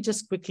 let me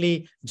just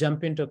quickly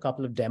jump into a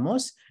couple of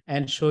demos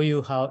and show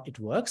you how it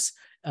works.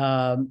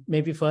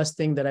 Maybe first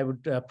thing that I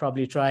would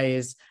probably try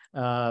is,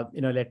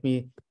 let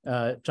me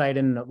try it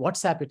in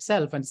WhatsApp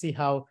itself and see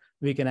how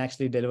we can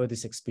actually deliver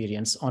this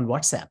experience on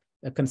WhatsApp,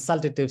 a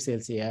consultative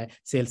sales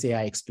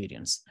AI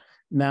experience.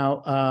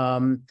 Now,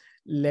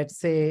 let's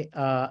say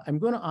I'm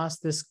going to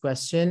ask this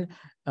question.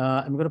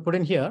 I'm going to put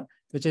in here,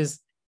 which is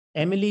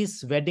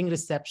Emily's wedding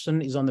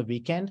reception is on the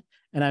weekend,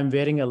 and I'm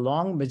wearing a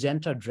long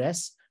magenta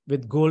dress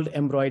with gold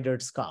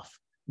embroidered scarf.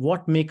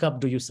 What makeup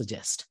do you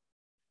suggest?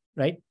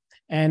 Right?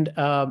 And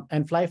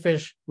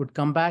Flyfish would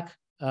come back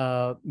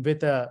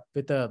with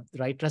a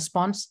right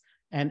response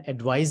and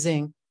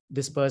advising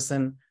this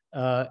person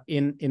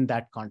in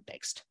that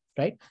context,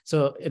 right?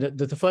 So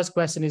the first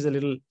question is a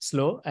little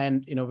slow,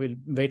 and we'll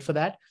wait for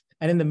that.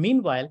 And in the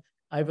meanwhile,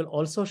 I will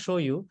also show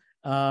you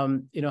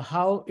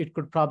how it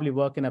could probably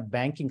work in a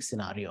banking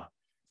scenario,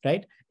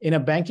 right? In a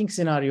banking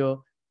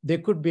scenario, there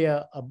could be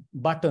a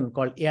button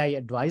called AI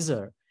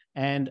Advisor.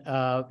 And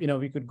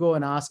we could go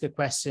and ask a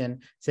question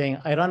saying,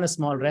 I run a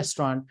small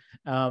restaurant.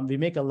 We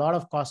make a lot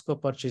of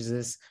Costco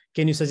purchases.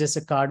 Can you suggest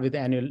a card with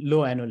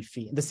low annual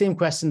fee? The same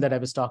question that I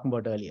was talking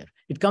about earlier.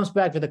 It comes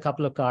back with a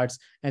couple of cards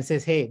and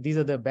says, hey, these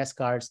are the best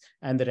cards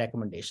and the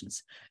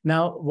recommendations.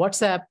 Now,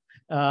 WhatsApp,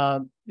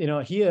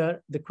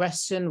 here, the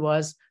question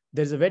was,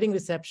 there's a wedding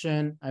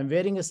reception. I'm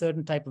wearing a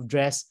certain type of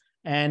dress.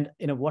 And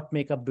what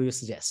makeup do you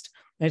suggest?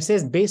 And it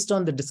says, based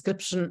on the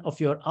description of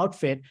your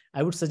outfit,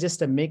 I would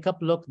suggest a makeup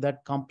look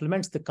that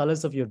complements the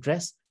colors of your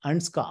dress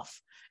and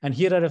scarf. And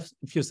here are a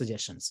few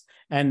suggestions.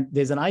 And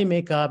there's an eye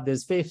makeup,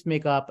 there's face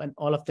makeup, and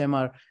all of them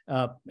are,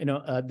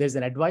 there's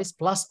an advice,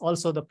 plus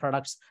also the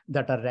products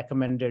that are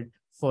recommended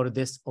for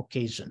this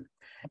occasion.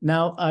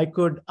 Now, I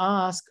could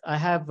ask, I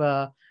have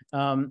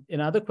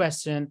another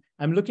question.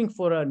 I'm looking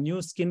for a new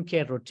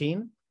skincare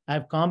routine. I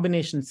have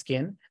combination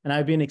skin, and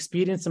I've been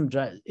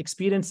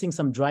experiencing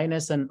some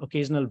dryness and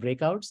occasional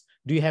breakouts.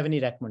 Do you have any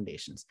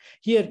recommendations?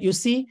 Here, you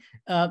see,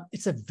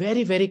 it's a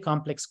very, very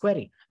complex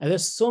query. And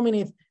there's so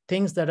many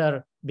things that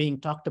are being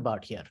talked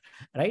about here,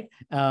 right?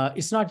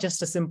 It's not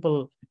just a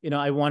simple,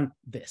 I want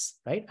this,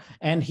 right?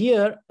 And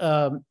here,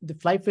 the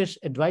Flyfish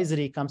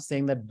advisory comes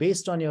saying that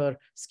based on your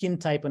skin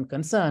type and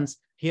concerns,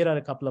 here are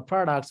a couple of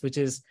products, which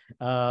is,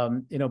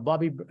 an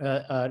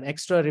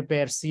extra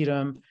repair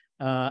serum,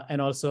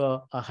 and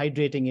also a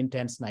hydrating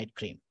intense night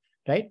cream,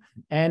 right?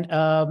 And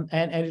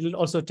it'll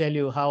also tell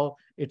you how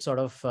it sort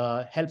of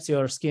helps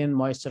your skin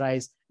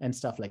moisturize and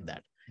stuff like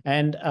that.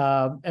 And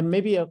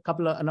maybe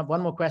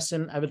one more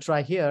question I will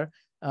try here,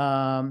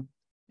 and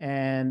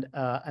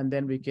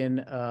then we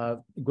can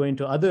go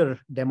into other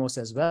demos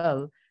as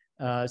well.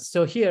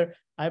 So here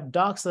I have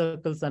dark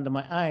circles under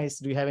my eyes.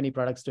 Do you have any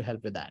products to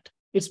help with that?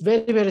 It's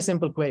very, very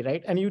simple query,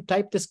 right? And you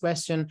type this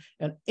question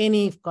on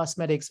any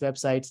cosmetics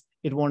websites,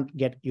 it won't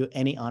get you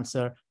any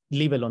answer,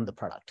 leave alone the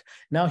product.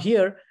 Now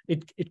here,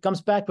 it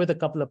comes back with a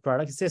couple of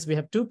products. It says we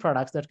have two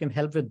products that can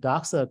help with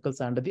dark circles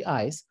under the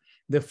eyes.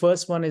 The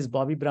first one is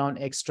Bobbi Brown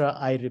Extra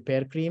Eye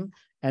Repair Cream.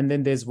 And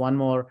then there's one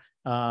more,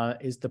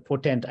 is the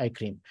Potent Eye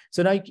Cream.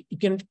 So now you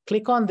can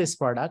click on this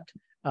product.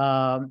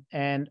 One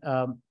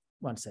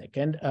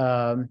second.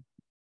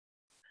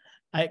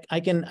 I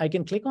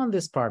can click on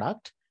this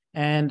product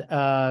and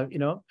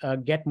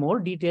get more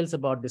details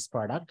about this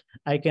product.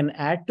 I can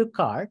add to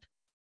cart,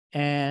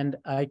 and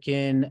I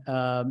can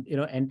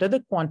enter the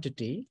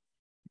quantity,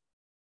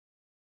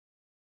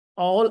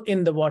 all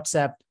in the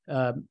WhatsApp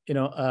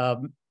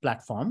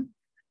platform,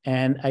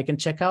 and I can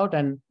check out,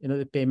 and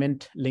the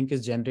payment link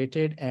is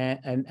generated,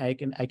 and I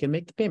can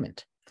make the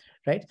payment.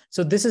 right?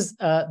 So this is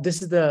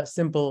the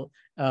simple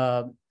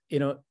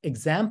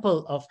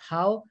example of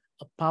how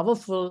a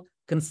powerful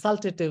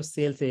consultative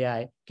sales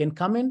AI can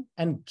come in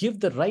and give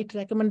the right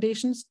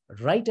recommendations,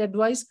 right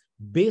advice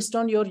based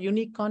on your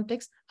unique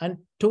context and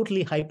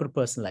totally hyper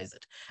personalize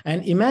it.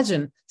 And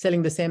imagine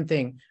selling the same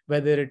thing,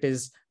 whether it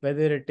is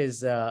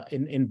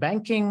in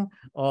banking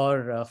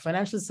or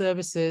financial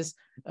services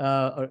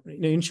or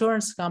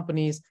insurance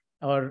companies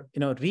or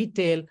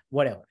retail,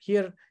 whatever.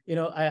 Here,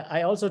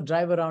 I also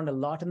drive around a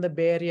lot in the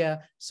Bay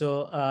Area,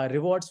 so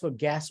rewards for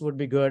gas would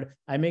be good.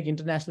 I make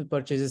international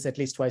purchases at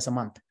least twice a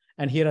month,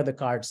 and here are the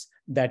cards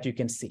that you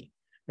can see,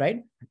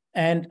 right?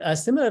 And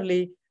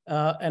similarly,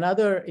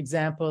 another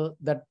example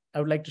that I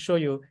would like to show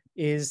you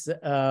is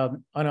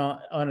on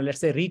a let's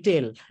say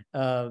retail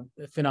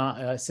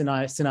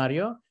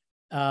scenario.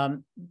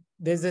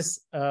 There's this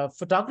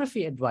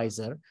photography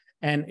advisor,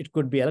 and it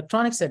could be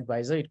electronics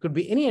advisor. It could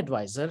be any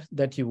advisor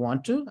that you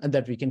want to and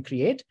that we can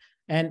create.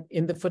 And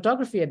in the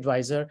photography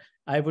advisor,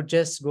 I would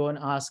just go and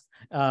ask,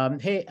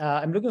 hey,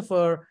 I'm looking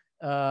for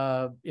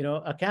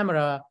a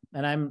camera,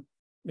 and I'm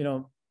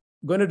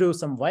going to do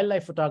some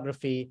wildlife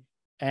photography.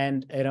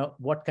 And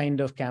what kind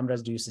of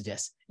cameras do you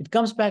suggest? It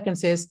comes back and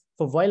says,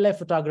 for wildlife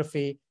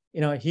photography,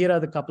 here are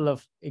the couple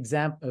of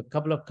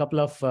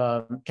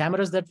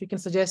cameras that we can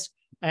suggest,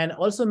 and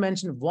also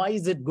mention why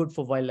is it good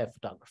for wildlife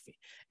photography.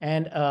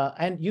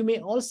 And you may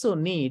also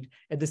need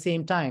at the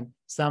same time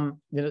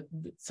some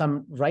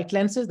right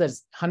lenses,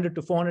 that's 100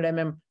 to 400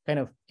 mm kind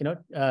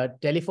of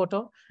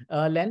telephoto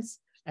lens,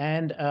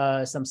 and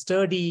some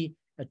sturdy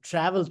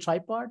travel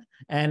tripod,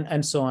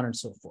 and so on and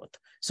so forth.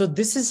 So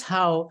this is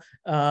how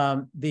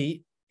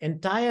the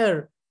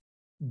entire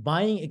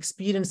buying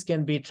experience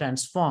can be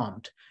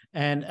transformed.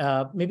 And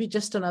maybe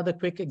just another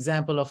quick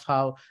example of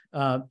how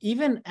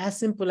even as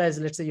simple as,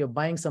 let's say you're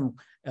buying some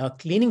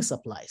cleaning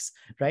supplies,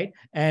 right?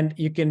 And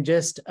you can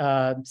just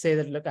say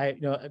that, look,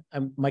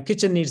 my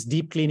kitchen needs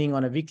deep cleaning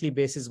on a weekly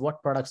basis.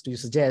 What products do you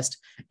suggest?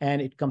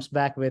 And it comes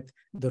back with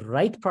the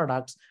right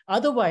products.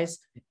 Otherwise,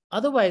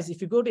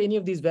 if you go to any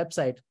of these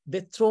websites, they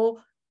throw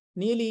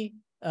nearly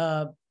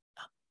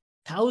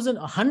 1,000,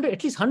 100,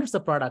 at least hundreds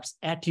of products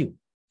at you.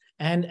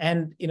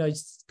 And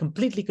it's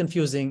completely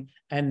confusing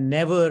and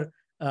never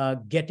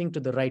getting to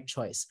the right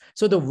choice.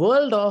 So the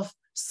world of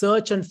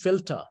search and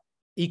filter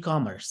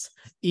e-commerce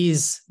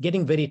is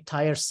getting very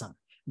tiresome.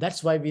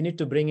 That's why we need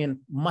to bring in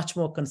much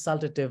more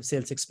consultative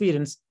sales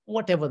experience,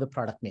 whatever the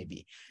product may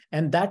be.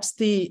 And that's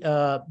the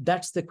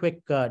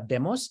quick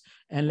demos.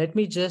 And let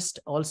me just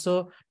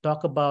also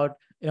talk about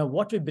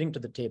what we bring to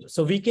the table.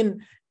 So we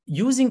can,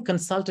 using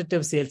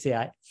consultative sales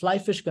AI,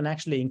 Flyfish can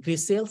actually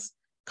increase sales,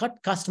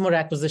 cut customer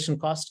acquisition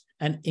cost,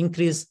 and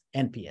increase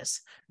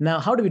NPS. Now,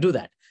 how do we do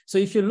that? So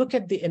if you look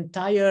at the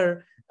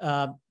entire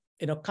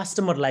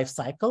customer life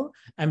cycle,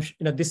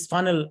 this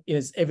funnel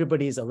is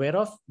everybody is aware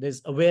of.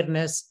 There's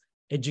awareness,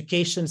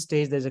 education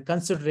stage, there's a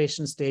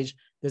consideration stage,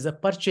 there's a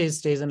purchase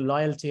stage, and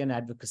loyalty and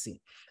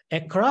advocacy.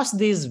 Across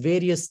these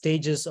various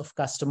stages of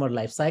customer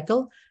life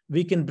cycle,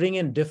 we can bring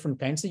in different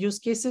kinds of use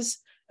cases.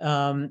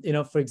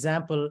 For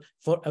example,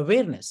 for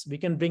awareness, we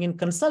can bring in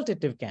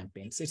consultative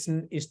campaigns.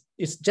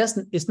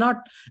 It's not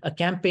a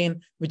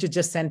campaign which is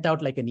just sent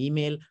out like an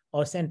email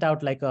or sent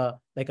out like a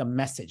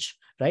message,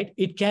 right?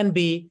 It can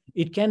be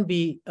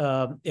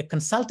a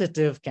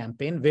consultative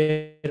campaign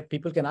where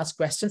people can ask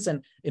questions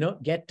and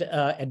get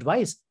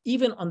advice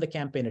even on the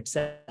campaign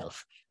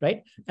itself,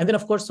 right? And then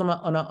of course,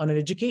 on an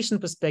education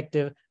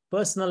perspective,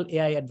 personal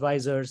AI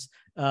advisors,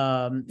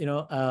 and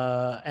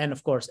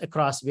of course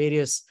across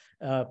various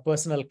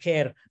personal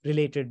care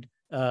related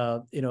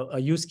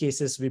use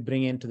cases we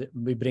bring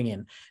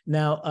in.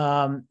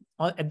 Now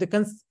at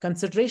the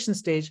consideration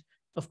stage,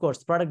 of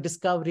course, product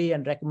discovery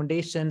and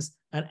recommendations,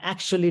 and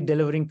actually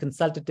delivering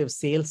consultative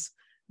sales,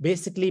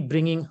 basically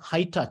bringing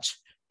high touch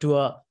to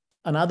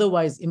an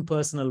otherwise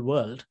impersonal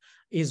world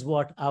is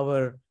what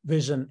our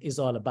vision is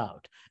all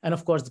about. And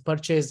of course, the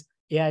purchase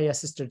AI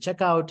assisted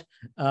checkout,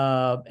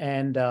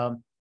 and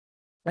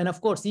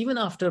of course, even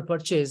after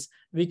purchase,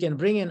 we can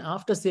bring in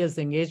after sales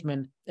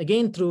engagement,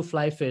 again through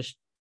Flyfish,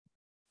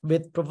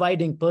 with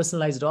providing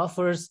personalized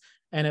offers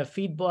and a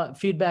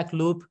feedback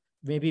loop,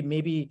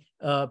 maybe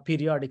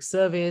periodic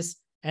surveys,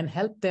 and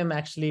help them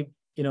actually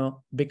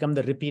become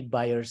the repeat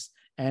buyers,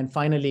 and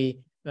finally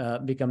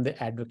become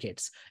the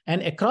advocates.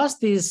 And across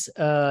these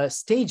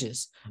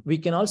stages, we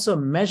can also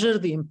measure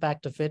the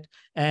impact of it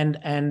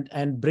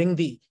and bring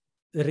the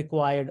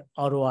required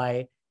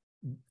ROI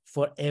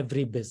for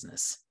every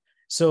business.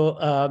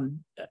 So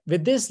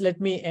with this,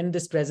 let me end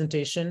this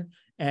presentation.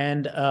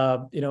 And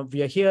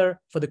we are here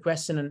for the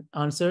question and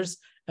answers.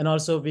 And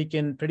also we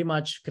can pretty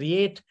much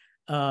create,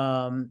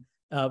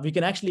 we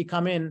can actually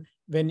come in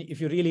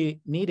if you really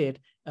need it,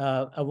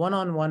 a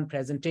one-on-one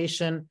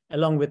presentation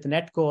along with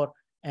Netcore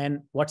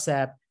and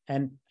WhatsApp,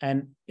 and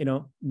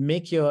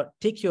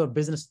take your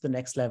business to the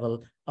next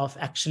level of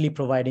actually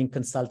providing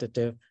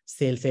consultative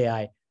sales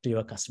AI to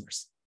your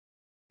customers.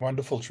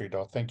 Wonderful,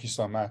 Sridhar. Thank you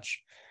so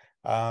much.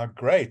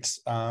 Great.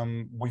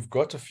 We've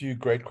got a few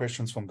great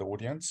questions from the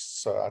audience.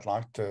 So I'd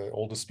like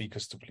all the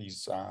speakers to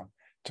please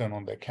turn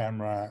on their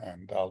camera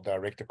and I'll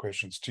direct the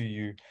questions to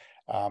you.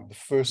 The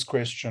first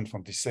question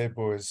from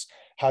Disebo is,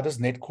 how does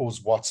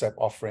Netcore's WhatsApp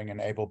offering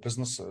enable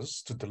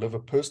businesses to deliver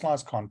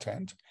personalized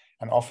content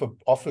and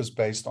offers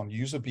based on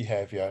user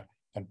behavior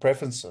and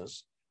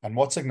preferences? And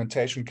what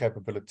segmentation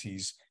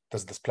capabilities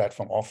does this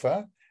platform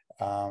offer?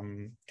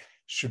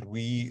 Should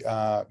we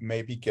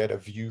maybe get a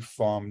view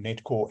from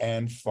Netcore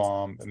and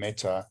from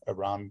Meta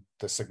around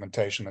the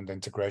segmentation and the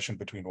integration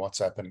between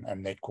WhatsApp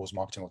and Netcore's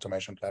marketing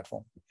automation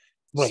platform?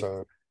 Right.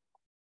 So,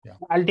 yeah.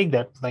 I'll take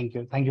that. Thank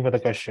you. Thank you for the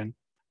question.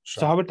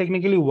 Sure. So how it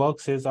technically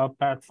works is our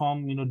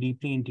platform,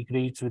 deeply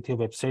integrates with your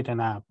website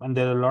and app, and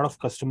there are a lot of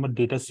customer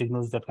data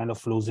signals that kind of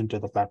flows into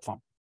the platform.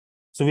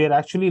 So we are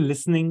actually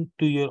listening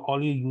to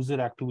all your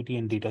user activity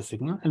and data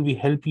signal, and we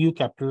help you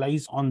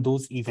capitalize on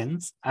those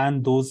events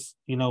and those,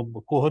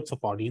 cohorts of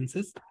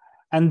audiences,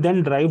 and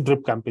then drive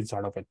drip campaigns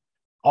out of it.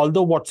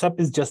 Although WhatsApp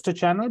is just a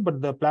channel,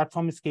 but the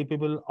platform is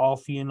capable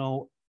of,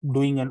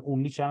 doing an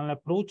omni-channel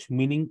approach,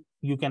 meaning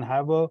you can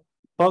have a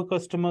per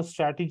customer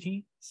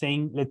strategy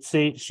saying, let's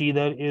say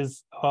Sridhar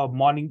is a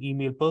morning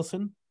email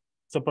person.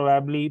 So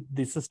probably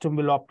the system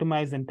will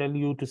optimize and tell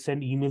you to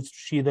send emails to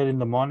Sridhar in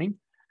the morning.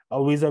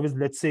 Vis-a-vis,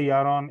 let's say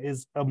Yaron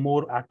is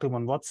more active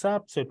on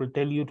WhatsApp, so it will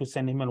tell you to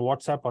send him a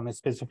WhatsApp on a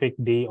specific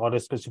day or a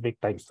specific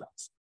time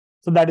slots.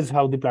 So that is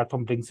how the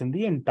platform brings in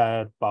the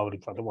entire powering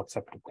for the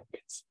WhatsApp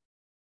campaigns.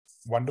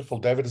 Wonderful.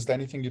 David, is there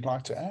anything you'd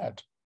like to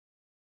add?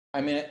 I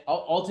mean,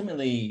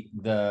 ultimately,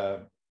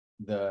 the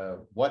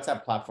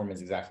WhatsApp platform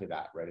is exactly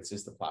that, right? It's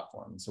just the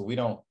platform. So we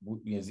don't,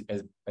 as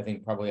I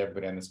think probably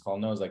everybody on this call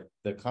knows, like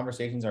the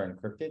conversations are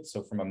encrypted.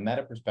 So from a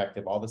meta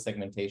perspective, all the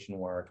segmentation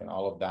work and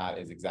all of that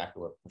is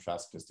exactly what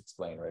Prashant just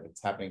explained, right?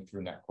 It's happening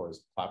through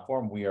Netcore's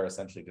platform. We are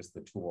essentially just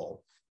the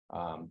tool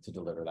to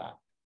deliver that.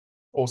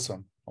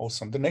 Awesome.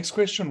 Awesome. The next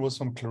question was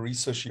from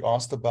Clarissa. She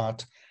asked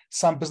about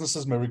some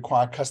businesses may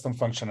require custom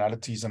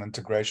functionalities and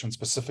integration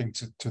specific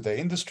to their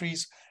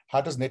industries. How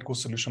does Netcore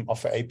solution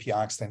offer API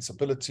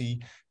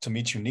extensibility to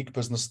meet unique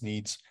business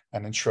needs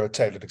and ensure a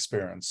tailored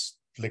experience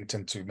linked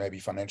into maybe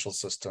financial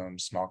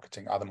systems,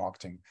 marketing, other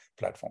marketing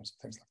platforms,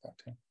 things like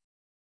that? Yeah.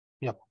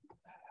 Yep.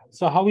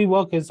 So how we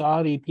work is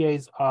our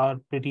APIs are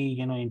pretty,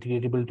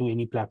 integratable to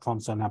any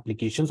platforms and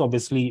applications.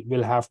 Obviously,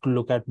 we'll have to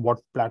look at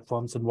what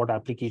platforms and what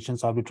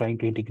applications are we trying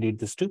to integrate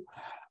this to.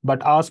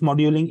 But our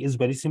moduling is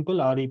very simple.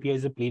 Our API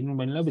is a plain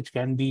vanilla, which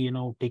can be,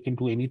 taken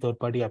to any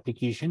third-party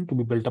application to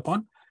be built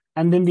upon.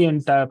 And then the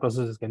entire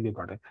processes can be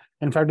brought in.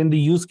 In fact, in the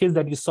use case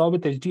that you saw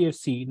with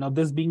HDFC, now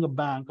this being a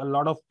bank, a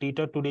lot of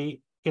data today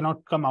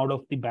cannot come out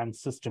of the bank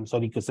systems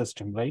or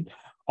ecosystem, right?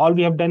 All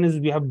we have done is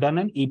we have done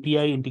an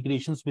API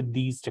integrations with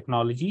these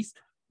technologies.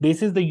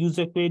 This is the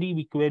user query.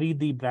 We query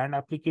the brand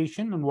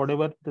application, and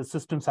whatever the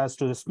systems has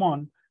to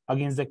respond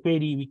against the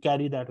query, we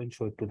carry that and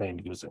show it to the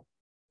end user.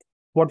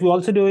 What we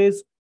also do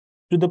is,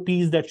 to the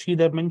piece that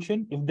Sridhar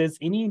mentioned, if there's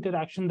any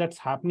interaction that's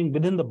happening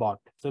within the bot.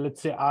 So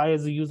let's say I,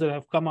 as a user,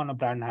 have come on a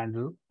brand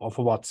handle of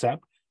a WhatsApp,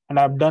 and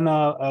I've done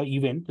a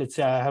event. Let's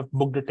say I have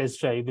booked a test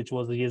drive, which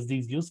was a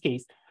YesD's use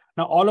case.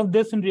 Now, all of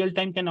this in real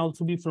time can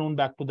also be flown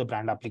back to the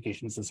brand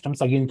application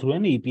systems, again, through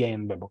an API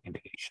and webhook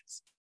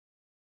integrations.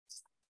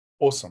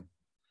 Awesome.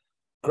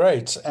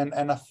 Great.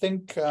 And I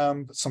think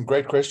some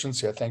great questions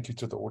here. Thank you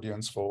to the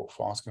audience for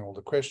asking all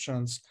the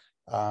questions.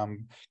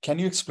 Can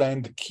you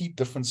explain the key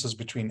differences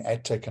between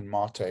AdTech and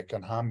MarTech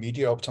and how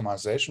media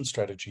optimization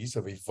strategies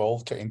have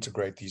evolved to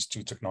integrate these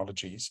two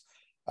technologies?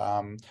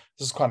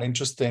 This is quite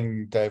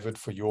interesting, David,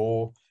 for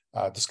your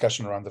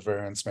discussion around the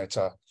variance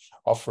meta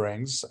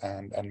offerings,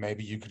 and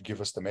maybe you could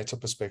give us the meta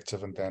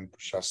perspective, and then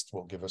Prashant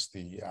will give us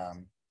the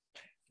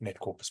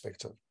Netcore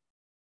perspective.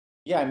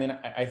 Yeah, I mean,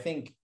 I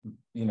think,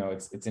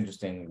 it's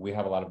interesting. We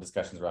have a lot of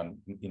discussions around,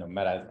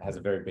 Meta has a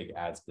very big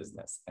ads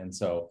business. And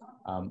so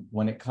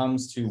when it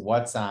comes to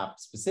WhatsApp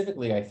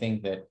specifically, I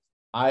think that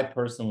I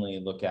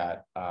personally look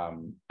at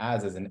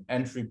ads as an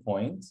entry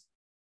point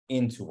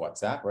into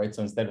WhatsApp, right?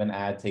 So instead of an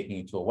ad taking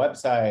you to a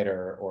website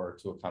or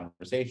to a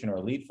conversation or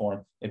a lead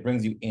form, it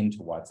brings you into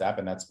WhatsApp.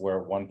 And that's where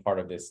one part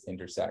of this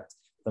intersects.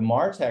 The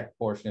MarTech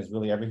portion is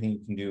really everything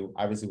you can do,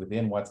 obviously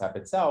within WhatsApp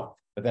itself,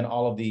 but then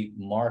all of the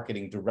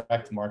marketing,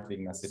 direct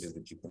marketing messages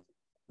that you can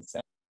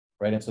send,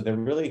 right? And so they're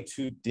really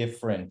two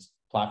different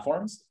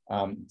platforms,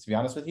 to be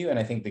honest with you. And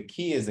I think the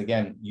key is,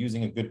 again,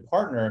 using a good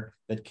partner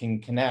that can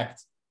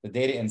connect the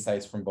data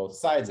insights from both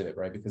sides of it,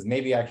 right? Because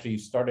maybe actually you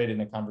started in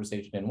a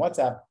conversation in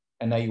WhatsApp,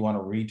 and now you want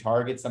to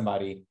retarget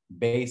somebody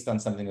based on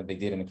something that they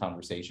did in a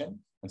conversation.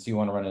 And so you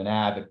want to run an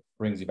ad that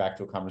brings you back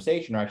to a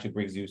conversation or actually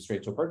brings you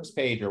straight to a purchase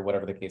page or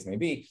whatever the case may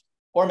be.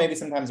 Or maybe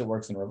sometimes it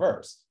works in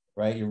reverse,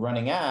 right? You're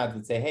running ads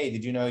that say, hey,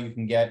 did you know you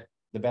can get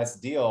the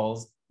best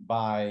deals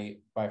by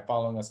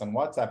following us on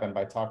WhatsApp and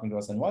by talking to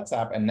us on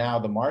WhatsApp? And now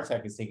the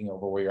MarTech is taking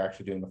over where you're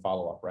actually doing the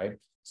follow-up, right?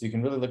 So you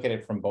can really look at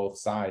it from both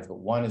sides, but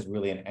one is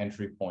really an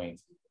entry point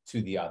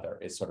to the other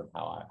is sort of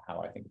how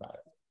I think about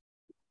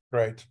it.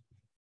 Great.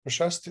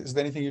 Prashast, is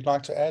there anything you'd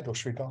like to add, or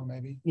Sridhar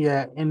maybe?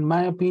 Yeah, in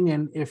my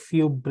opinion, if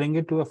you bring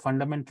it to a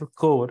fundamental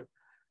core,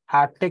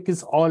 ad tech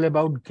is all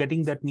about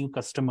getting that new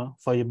customer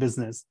for your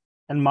business,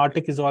 and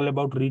martech is all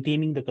about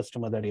retaining the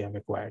customer that you have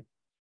acquired.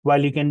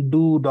 While you can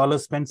do dollar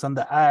spends on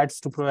the ads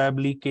to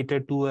probably cater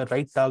to a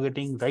right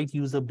targeting, right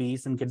user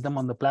base, and get them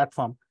on the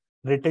platform,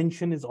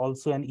 retention is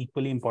also an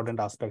equally important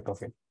aspect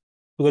of it,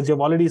 because you've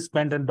already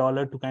spent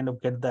 $1 to kind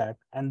of get that,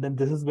 and then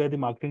this is where the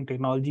marketing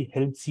technology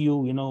helps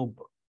you,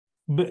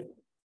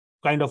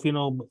 kind of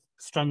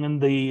strengthen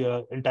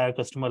the entire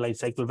customer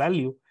lifecycle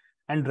value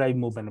and drive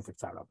more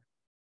benefits out of it.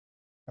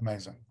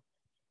 Amazing.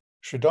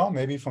 Sridhar,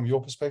 maybe from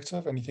your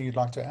perspective, anything you'd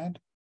like to add?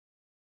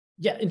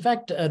 Yeah, in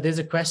fact, there's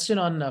a question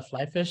on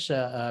Flyfish.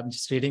 I'm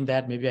just reading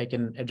that. Maybe I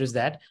can address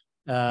that.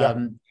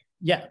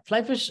 Yeah,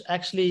 Flyfish,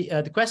 actually,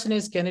 the question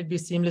is, can it be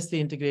seamlessly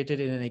integrated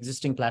in an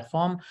existing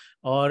platform,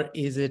 or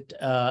is it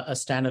a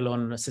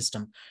standalone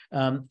system?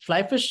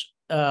 Flyfish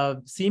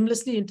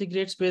seamlessly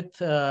integrates with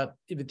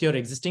your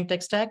existing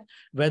tech stack,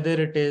 whether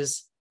it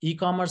is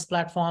e-commerce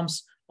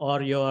platforms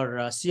or your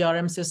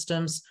CRM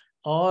systems,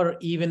 or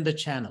even the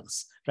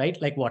channels,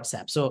 right? Like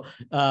WhatsApp. So,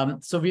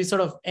 so we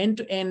sort of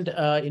end-to-end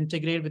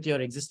integrate with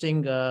your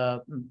existing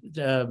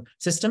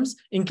systems,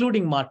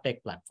 including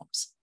MarTech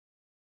platforms.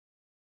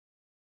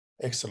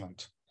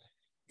 Excellent.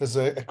 There's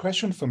a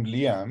question from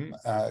Liam.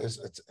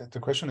 The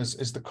question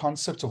is the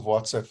concept of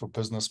WhatsApp for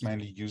business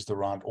mainly used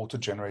around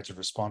auto-generated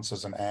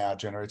responses and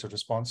AI-generated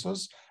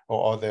responses,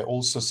 or are there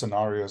also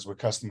scenarios where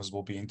customers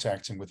will be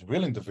interacting with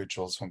real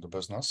individuals from the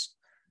business?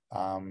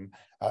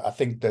 I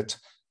think that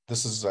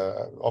this is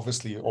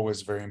obviously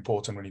always very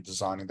important when you're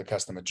designing the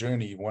customer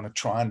journey. You want to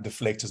try and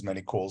deflect as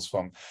many calls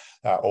from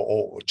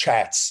or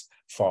chats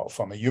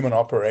from a human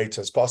operator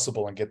as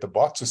possible and get the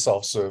bot to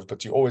self-serve,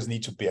 but you always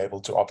need to be able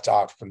to opt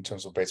out in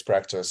terms of best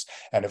practice.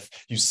 And if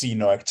you see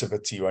no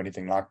activity or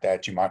anything like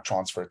that, you might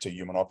transfer it to a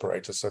human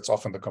operator. So it's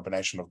often the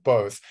combination of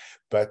both.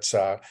 But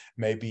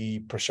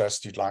maybe,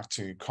 Prashast, you'd like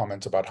to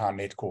comment about how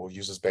Netcore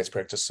uses best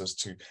practices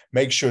to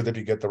make sure that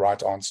we get the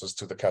right answers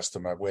to the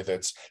customer, whether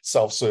it's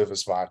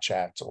self-service via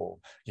chat or,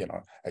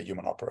 a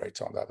human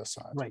operator on the other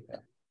side. Right.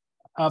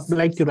 Yeah.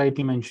 Like you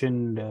rightly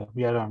mentioned,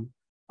 Yaron,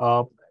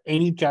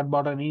 any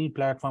chatbot on any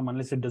platform,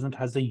 unless it doesn't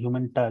has a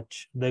human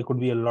touch, there could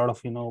be a lot of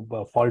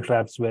fault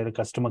traps where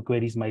customer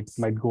queries might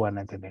go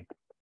unattended.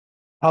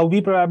 How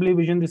we probably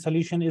vision the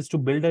solution is to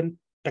build a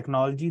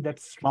technology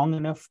that's strong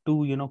enough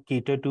to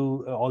cater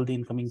to all the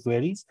incoming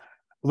queries.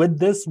 With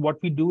this, what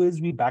we do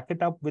is we back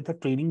it up with a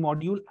training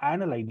module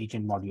and a live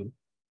agent module.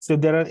 So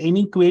if there are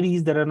any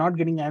queries that are not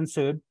getting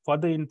answered,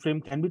 further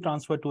in-frame can be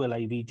transferred to a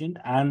live agent,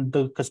 and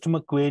the customer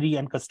query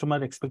and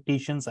customer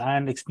expectations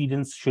and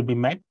experience should be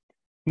met.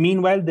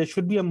 Meanwhile, there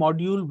should be a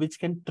module which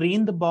can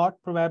train the bot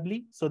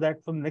probably, so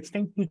that from next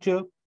time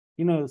future,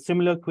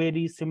 similar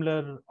queries,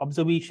 similar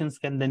observations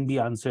can then be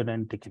answered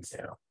and taken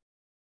care of.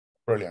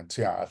 Brilliant.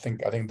 Yeah, I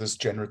think this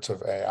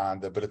generative AI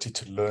and the ability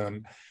to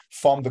learn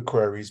from the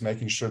queries,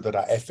 making sure that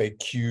our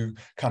FAQ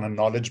kind of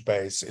knowledge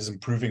base is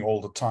improving all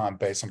the time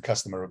based on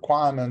customer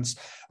requirements.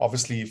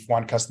 Obviously, if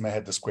one customer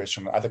had this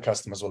question, other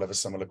customers will have a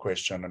similar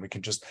question, and we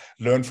can just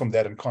learn from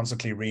that and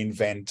constantly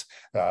reinvent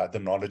the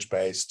knowledge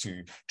base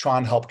to try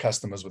and help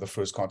customers with a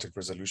first contact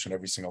resolution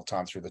every single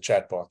time through the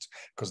chatbot,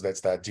 because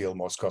that's the ideal,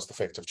 most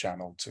cost-effective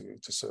channel to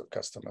serve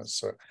customers.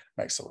 So it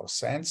makes a lot of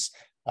sense.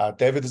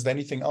 David, is there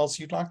anything else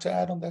you'd like to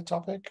add on that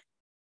topic?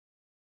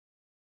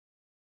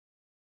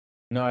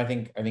 No, I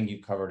think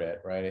you covered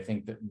it, right? I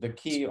think the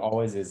key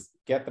always is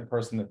get the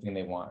person the thing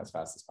they want as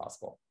fast as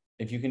possible.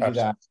 If you can do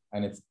that,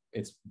 and it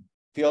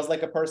feels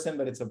like a person,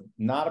 but it's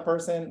not a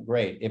person,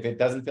 great. If it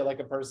doesn't feel like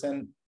a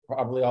person,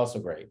 probably also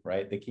great,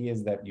 right? The key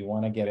is that you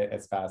want to get it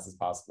as fast as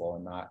possible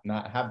and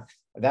not have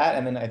that.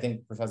 And then I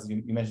think, Professor,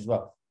 you mentioned as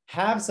well,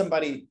 have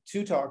somebody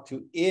to talk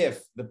to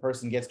if the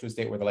person gets to a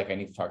state where they're like, I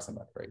need to talk to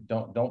somebody, right?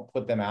 Don't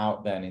put them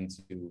out then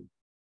into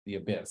the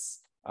abyss,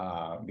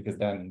 because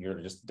then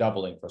you're just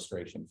doubling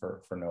frustration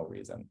for no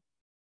reason.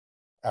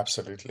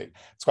 Absolutely.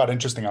 It's quite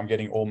interesting. I'm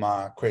getting all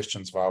my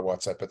questions via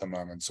WhatsApp at the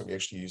moment. So we're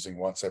actually using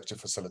WhatsApp to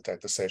facilitate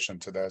the session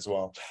today as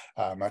well.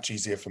 Much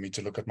easier for me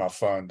to look at my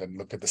phone than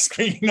look at the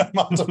screen on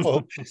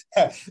multiple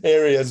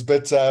areas.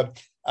 But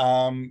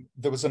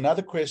there was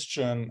another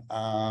question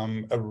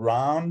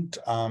around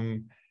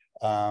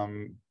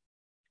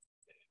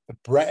the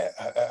brand.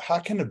 How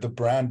can the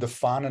brand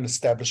define and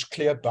establish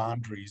clear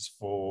boundaries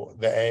for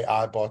the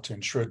AI bot to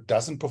ensure it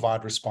doesn't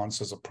provide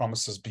responses or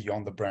promises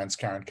beyond the brand's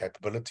current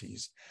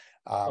capabilities?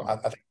 I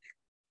think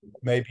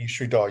maybe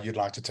Sridhar, you'd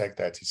like to take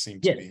that. You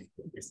seem to be.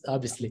 Yes,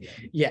 obviously.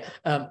 Yeah.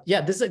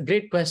 This is a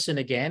great question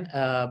again.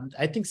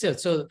 I think so.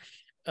 So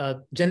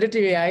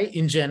generative AI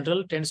in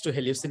general tends to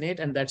hallucinate,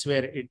 and that's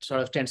where it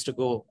sort of tends to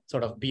go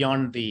sort of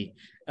beyond the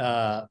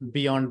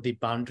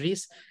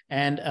boundaries.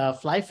 And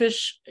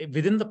Flyfish,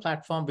 within the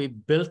platform, we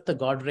built the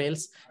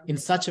guardrails in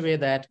such a way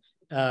that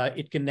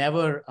it can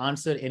never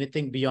answer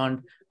anything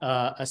beyond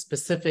a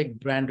specific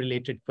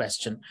brand-related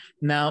question.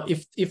 Now,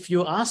 if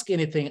you ask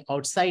anything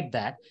outside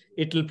that,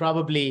 it will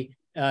probably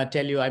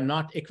tell you I'm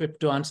not equipped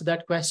to answer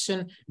that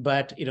question,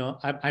 but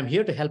I'm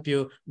here to help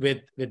you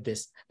with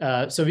this.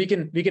 So we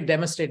can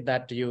demonstrate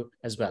that to you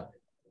as well.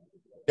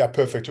 Yeah,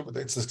 perfect.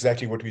 It's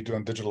exactly what we do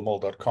on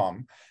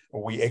digitalmall.com.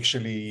 We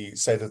actually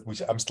say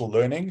that I'm still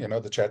learning. The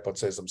chatbot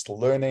says, I'm still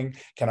learning.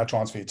 Can I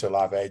transfer you to a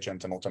live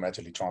agent? And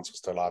automatically transfers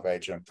to a live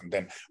agent. And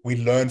then we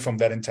learn from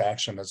that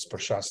interaction, as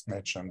Prashant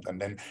mentioned. And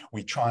then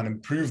we try and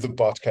improve the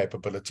bot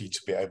capability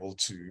to be able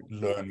to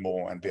learn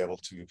more and be able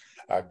to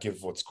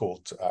give what's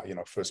called,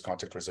 first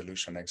contact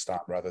resolution next time,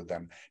 rather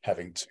than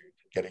having to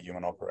get a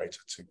human operator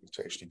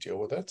to actually deal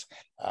with it.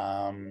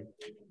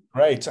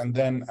 Great. And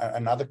then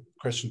another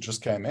question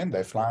just came in.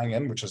 They're flying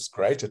in, which is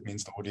great. It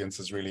means the audience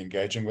is really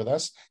engaging with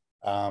us.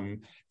 It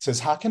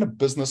says, how can a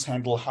business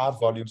handle high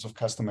volumes of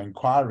customer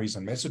inquiries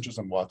and messages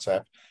on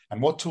WhatsApp?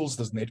 And what tools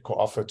does Netcore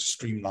offer to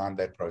streamline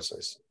that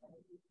process?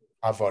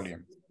 High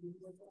volume.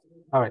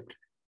 All right.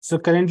 So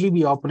currently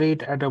we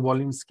operate at a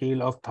volume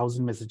scale of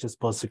 1,000 messages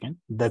per second.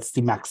 That's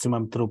the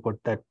maximum throughput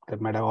that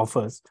Meta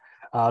offers.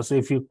 So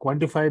if you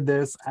quantify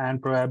this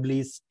and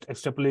probably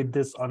extrapolate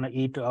this on an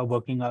 8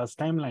 working hours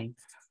timeline,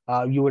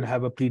 you would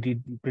have a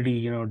pretty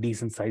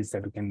decent size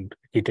that you can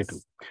cater to.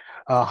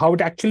 How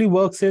it actually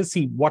works is,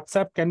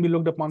 WhatsApp can be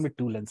looked upon with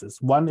two lenses.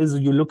 One is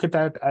you look at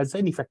it as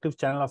an effective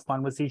channel of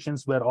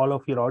conversations where all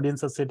of your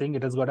audience are sitting.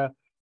 It has got a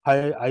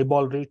high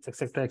eyeball rates,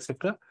 etc.,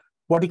 etc.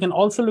 What you can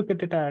also look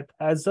at it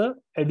as a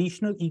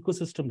additional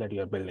ecosystem that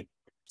you are building.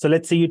 So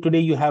let's say today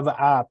you have an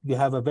app, you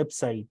have a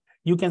website.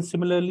 You can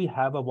similarly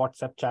have a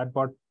WhatsApp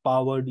chatbot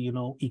powered,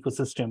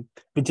 ecosystem,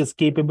 which is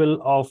capable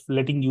of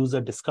letting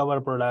user discover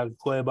a product,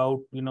 go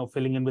about,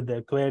 filling in with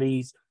their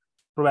queries,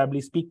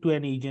 probably speak to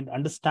an agent,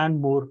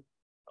 understand more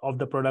of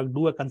the product,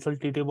 do a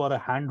consultative or a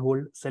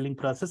handhold selling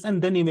process,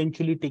 and then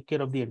eventually take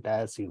care of the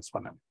entire sales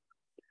funnel.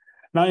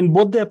 Now, in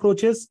both the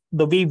approaches,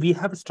 the way we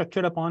have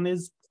structured upon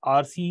is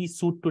RC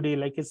suite today,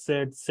 like I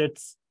said,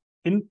 sits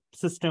in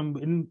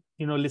system,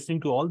 listening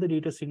to all the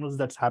data signals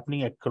that's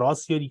happening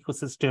across your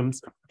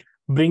ecosystems,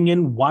 bring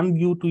in one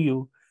view to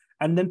you,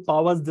 and then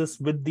powers this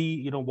with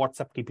the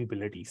WhatsApp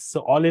capabilities.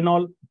 So all in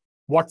all,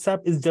 WhatsApp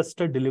is just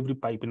a delivery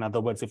pipe, in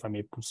other words, if I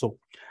may put so.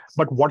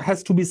 But what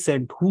has to be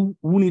sent, who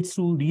needs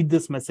to read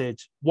this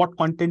message, what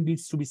content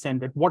needs to be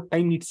sent, at what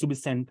time needs to be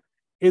sent,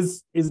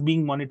 is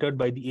being monitored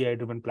by the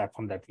AI-driven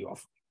platform that we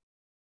offer.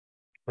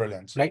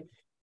 Brilliant. Right?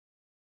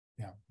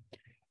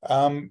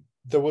 Yeah.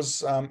 There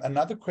was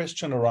another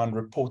question around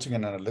reporting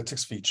and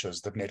analytics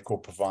features that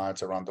Netcore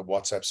provides around the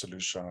WhatsApp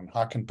solution, and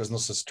how can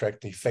businesses track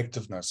the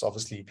effectiveness?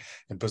 Obviously,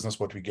 in business,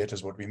 what we get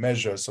is what we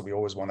measure. So we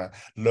always want to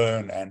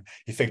learn and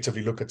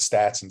effectively look at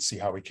stats and see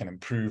how we can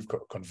improve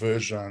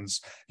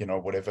conversions,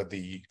 whatever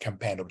the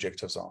campaign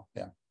objectives are.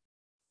 Yeah.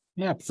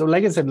 Yeah. So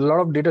like I said, a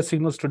lot of data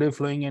signals today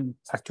flowing in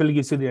actually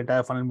gives you the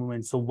entire funnel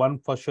movement. So one,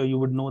 for sure, you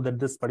would know that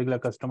this particular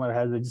customer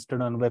has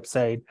registered on a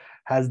website,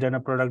 has done a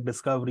product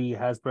discovery,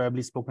 has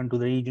probably spoken to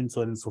the agent,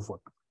 so on and so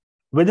forth.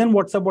 Within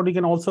WhatsApp, what you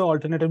can also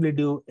alternatively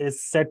do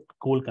is set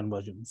goal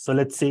conversions. So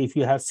let's say if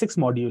you have 6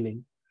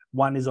 moduling,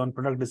 one is on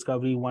product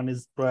discovery, one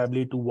is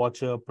probably to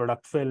watch a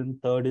product film,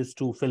 third is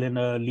to fill in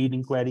a lead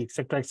inquiry,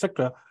 etc.,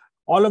 etc.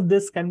 All of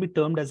this can be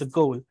termed as a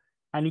goal.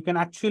 And you can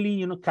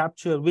actually,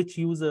 capture which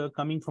user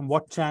coming from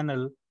what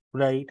channel,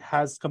 right,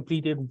 has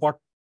completed what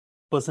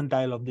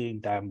percentile of the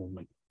entire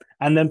movement,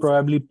 and then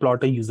probably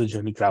plot a user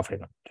journey graph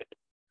around it.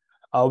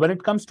 When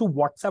it comes to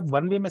WhatsApp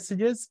one-way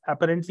messages,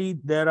 apparently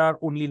there are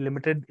only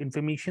limited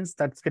informations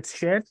that gets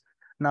shared.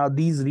 Now,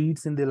 these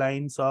reads in the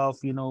lines of,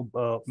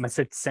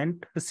 message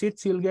sent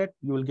receipts you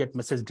will get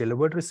message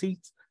delivered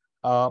receipts.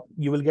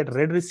 You will get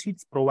read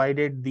receipts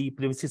provided the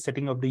privacy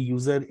setting of the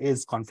user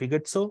is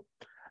configured so.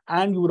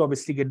 And you would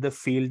obviously get the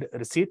failed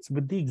receipts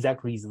with the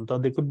exact reason. So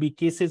there could be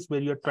cases where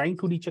you're trying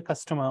to reach a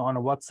customer on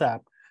a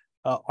WhatsApp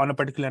on a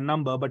particular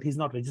number, but he's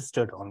not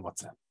registered on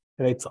WhatsApp,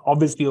 right? So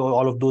obviously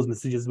all of those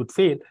messages would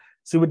fail.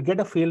 So you would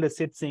get a failed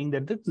receipt saying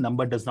that the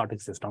number does not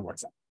exist on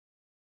WhatsApp.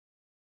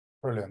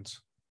 Brilliant.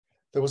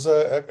 There was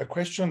a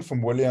question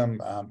from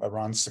William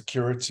around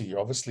security.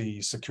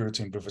 Obviously,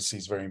 security and privacy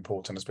is very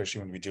important, especially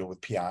when we deal with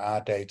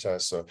PII data.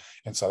 So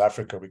in South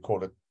Africa, we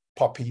call it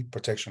POPI,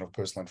 Protection of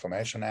Personal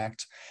Information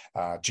Act,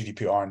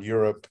 GDPR in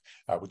Europe,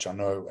 which I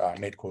know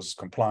Netcore is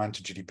compliant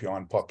to GDPR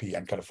and POPI,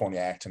 and California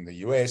Act in the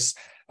US.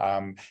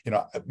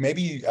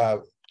 Maybe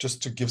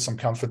just to give some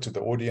comfort to the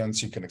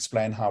audience, you can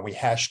explain how we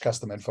hash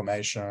customer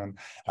information,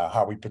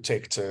 how we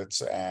protect it,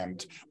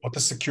 and what the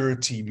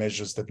security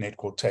measures that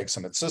Netcore takes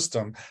in its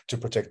system to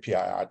protect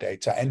PII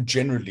data, and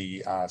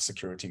generally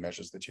security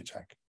measures that you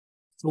take.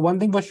 So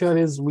one thing for sure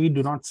is we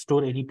do not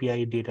store any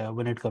PII data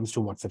when it comes to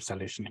WhatsApp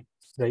solutioning,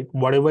 right?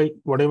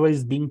 Whatever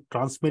is being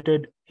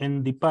transmitted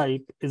in the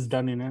pipe is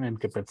done in an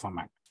encrypted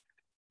format.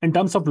 In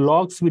terms of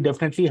logs, we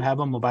definitely have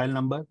a mobile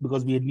number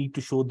because we need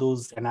to show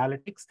those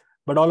analytics.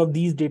 But all of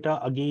these data,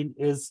 again,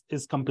 is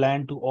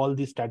compliant to all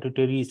the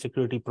statutory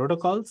security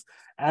protocols,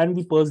 and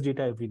we purge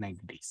data every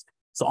 90 days.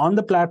 So on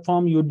the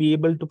platform, you'd be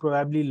able to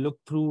probably look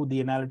through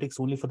the analytics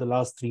only for the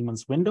last 3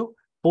 months window.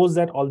 Post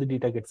that, all the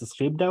data gets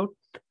scraped out.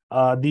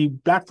 The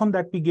platform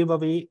that we give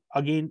away,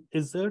 again,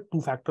 is a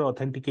two-factor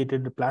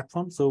authenticated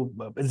platform. So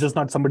it's just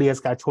not somebody has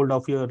catch hold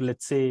of your,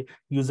 let's say,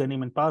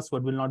 username and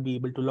password will not be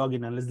able to log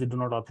in unless they do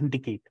not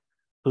authenticate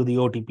to the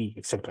OTP,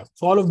 etc.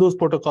 So all of those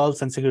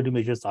protocols and security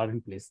measures are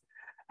in place.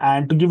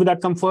 And to give you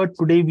that comfort,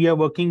 today we are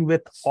working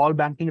with all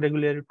banking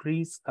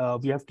regulatories.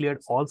 We have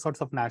cleared all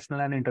sorts of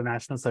national and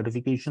international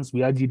certifications.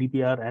 We are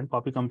GDPR and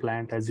POPI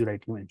compliant, as you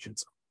rightly mentioned.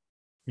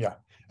 Yeah.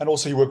 And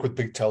also you work with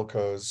big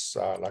telcos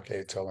like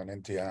Airtel in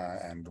India,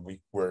 and we're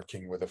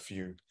working with a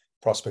few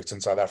prospects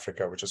in South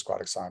Africa, which is quite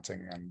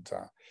exciting. And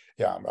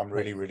yeah, I'm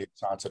really, really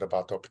excited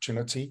about the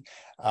opportunity.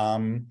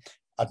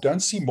 I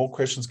don't see more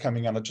questions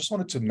coming in. I just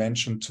wanted to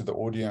mention to the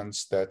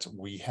audience that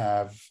we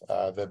have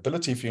the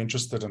ability, if you're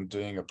interested in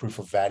doing a proof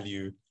of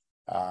value,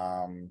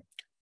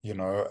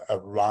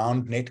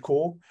 around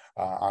Netcore.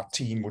 Our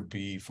team would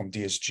be from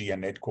DSG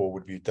and Netcore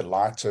would be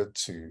delighted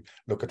to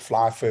look at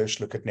Flyfish,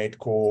 look at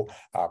Netcore,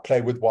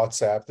 play with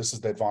WhatsApp. This is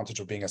the advantage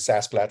of being a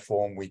SaaS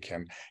platform. We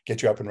can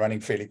get you up and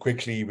running fairly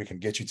quickly. We can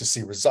get you to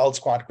see results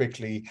quite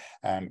quickly,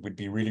 and we'd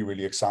be really,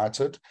 really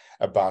excited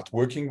about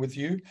working with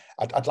you.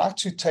 I'd like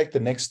to take the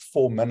next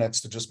 4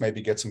 minutes to just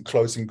maybe get some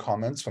closing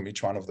comments from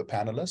each one of the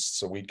panelists,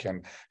 so we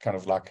can kind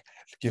of like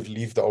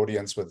leave the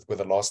audience with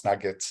a last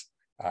nugget.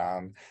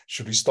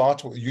 Should we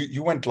start?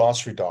 You went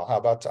last, Sridhar. How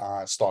about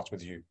I start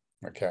with you?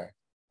 Okay.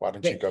 Why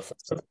don't you go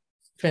first?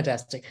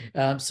 Fantastic.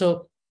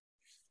 So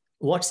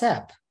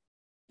WhatsApp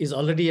is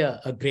already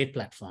a great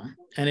platform,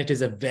 and it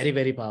is a very,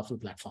 very powerful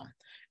platform.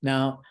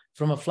 Now,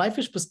 from a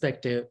Flyfish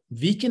perspective,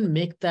 we can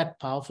make that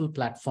powerful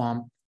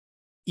platform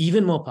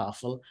even more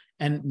powerful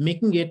and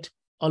making it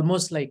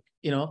almost like,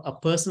 a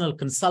personal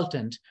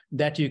consultant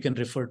that you can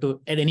refer to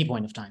at any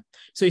point of time.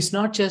 So it's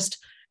not just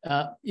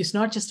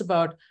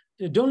about,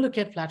 don't look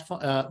at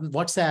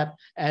WhatsApp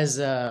as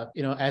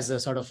a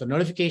sort of a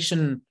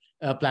notification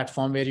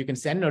platform where you can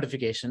send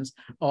notifications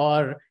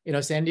or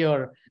send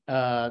your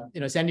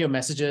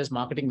messages,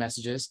 marketing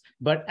messages,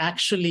 but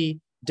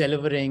actually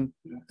delivering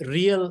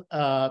real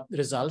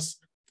results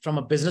from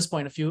a business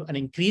point of view and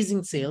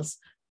increasing sales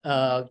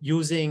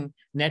using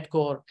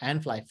Netcore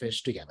and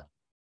Flyfish together.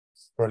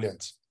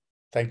 Brilliant.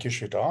 Thank you,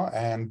 Sridhar.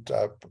 And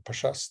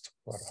Prashast,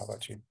 how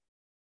about you?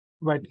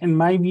 Right. In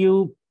my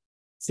view,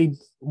 see,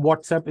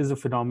 WhatsApp is a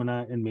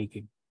phenomena in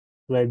making,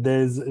 right?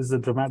 There's a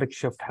dramatic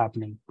shift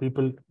happening.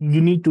 You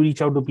need to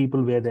reach out to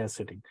people where they're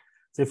sitting.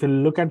 So if you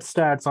look at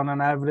stats, on an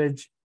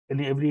average,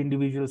 every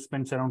individual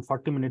spends around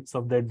 40 minutes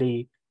of their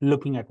day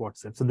looking at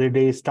WhatsApp. So their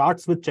day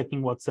starts with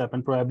checking WhatsApp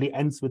and probably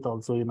ends with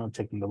also,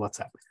 checking the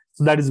WhatsApp.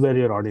 So that is where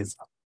your audience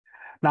are.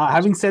 Now,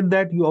 having said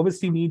that, you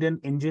obviously need an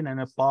engine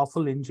and a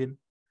powerful engine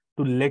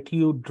to let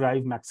you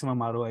drive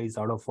maximum ROIs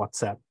out of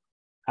WhatsApp.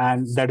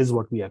 And that is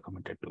what we are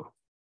committed to.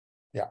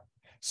 Yeah.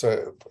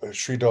 So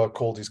Sridhar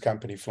called his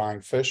company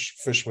Flying Fish,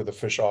 fish with a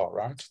fish R,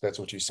 right? That's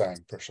what you're saying,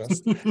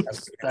 Precious.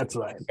 That's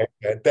right.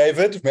 Okay.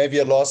 David, maybe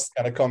a last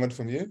kind of comment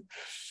from you.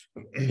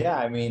 Yeah,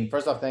 I mean,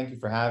 first off, thank you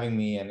for having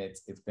me, and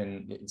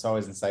it's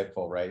always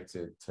insightful, right,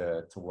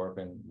 to work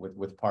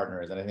with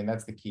partners, and I think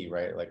that's the key,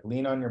 right? Like,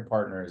 lean on your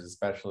partners,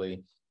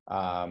 especially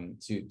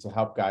to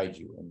help guide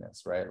you in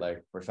this, right?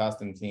 Like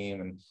Prashast and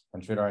team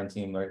and Sridhar and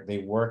team, they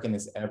work in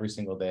this every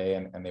single day,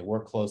 and they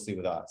work closely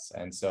with us,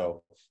 and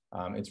so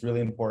it's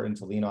really important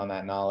to lean on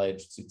that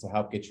knowledge to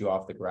help get you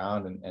off the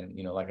ground, and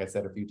like I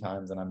said a few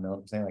times, and I'm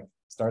known for saying, like,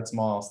 start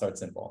small, start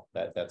simple.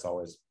 That's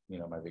always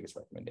my biggest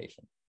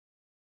recommendation.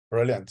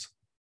 Brilliant.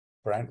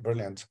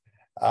 Brilliant.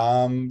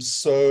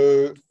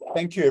 So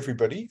thank you,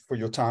 everybody, for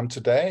your time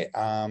today.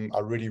 I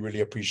really,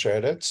 really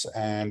appreciate it.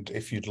 And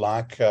if you'd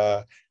like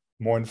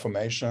more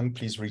information,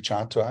 please reach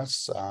out to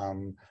us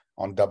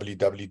on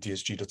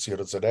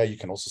www.dsg.co.za. You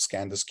can also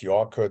scan this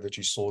QR code that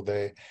you saw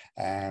there.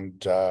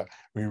 And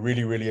we're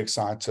really, really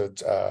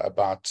excited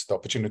about the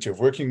opportunity of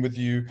working with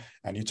you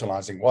and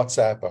utilizing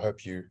WhatsApp. I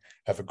hope you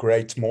have a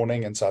great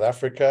morning in South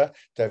Africa.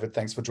 David,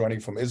 thanks for joining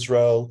from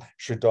Israel.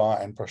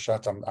 Sridhar and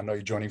Prashant, I know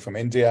you're joining from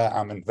India.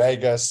 I'm in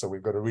Vegas, so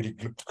we've got a really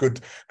good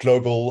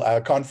global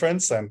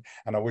conference. And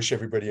I wish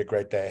everybody a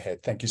great day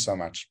ahead. Thank you so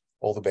much.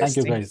 All the best.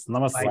 Thank you, guys.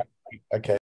 Namaste. Okay.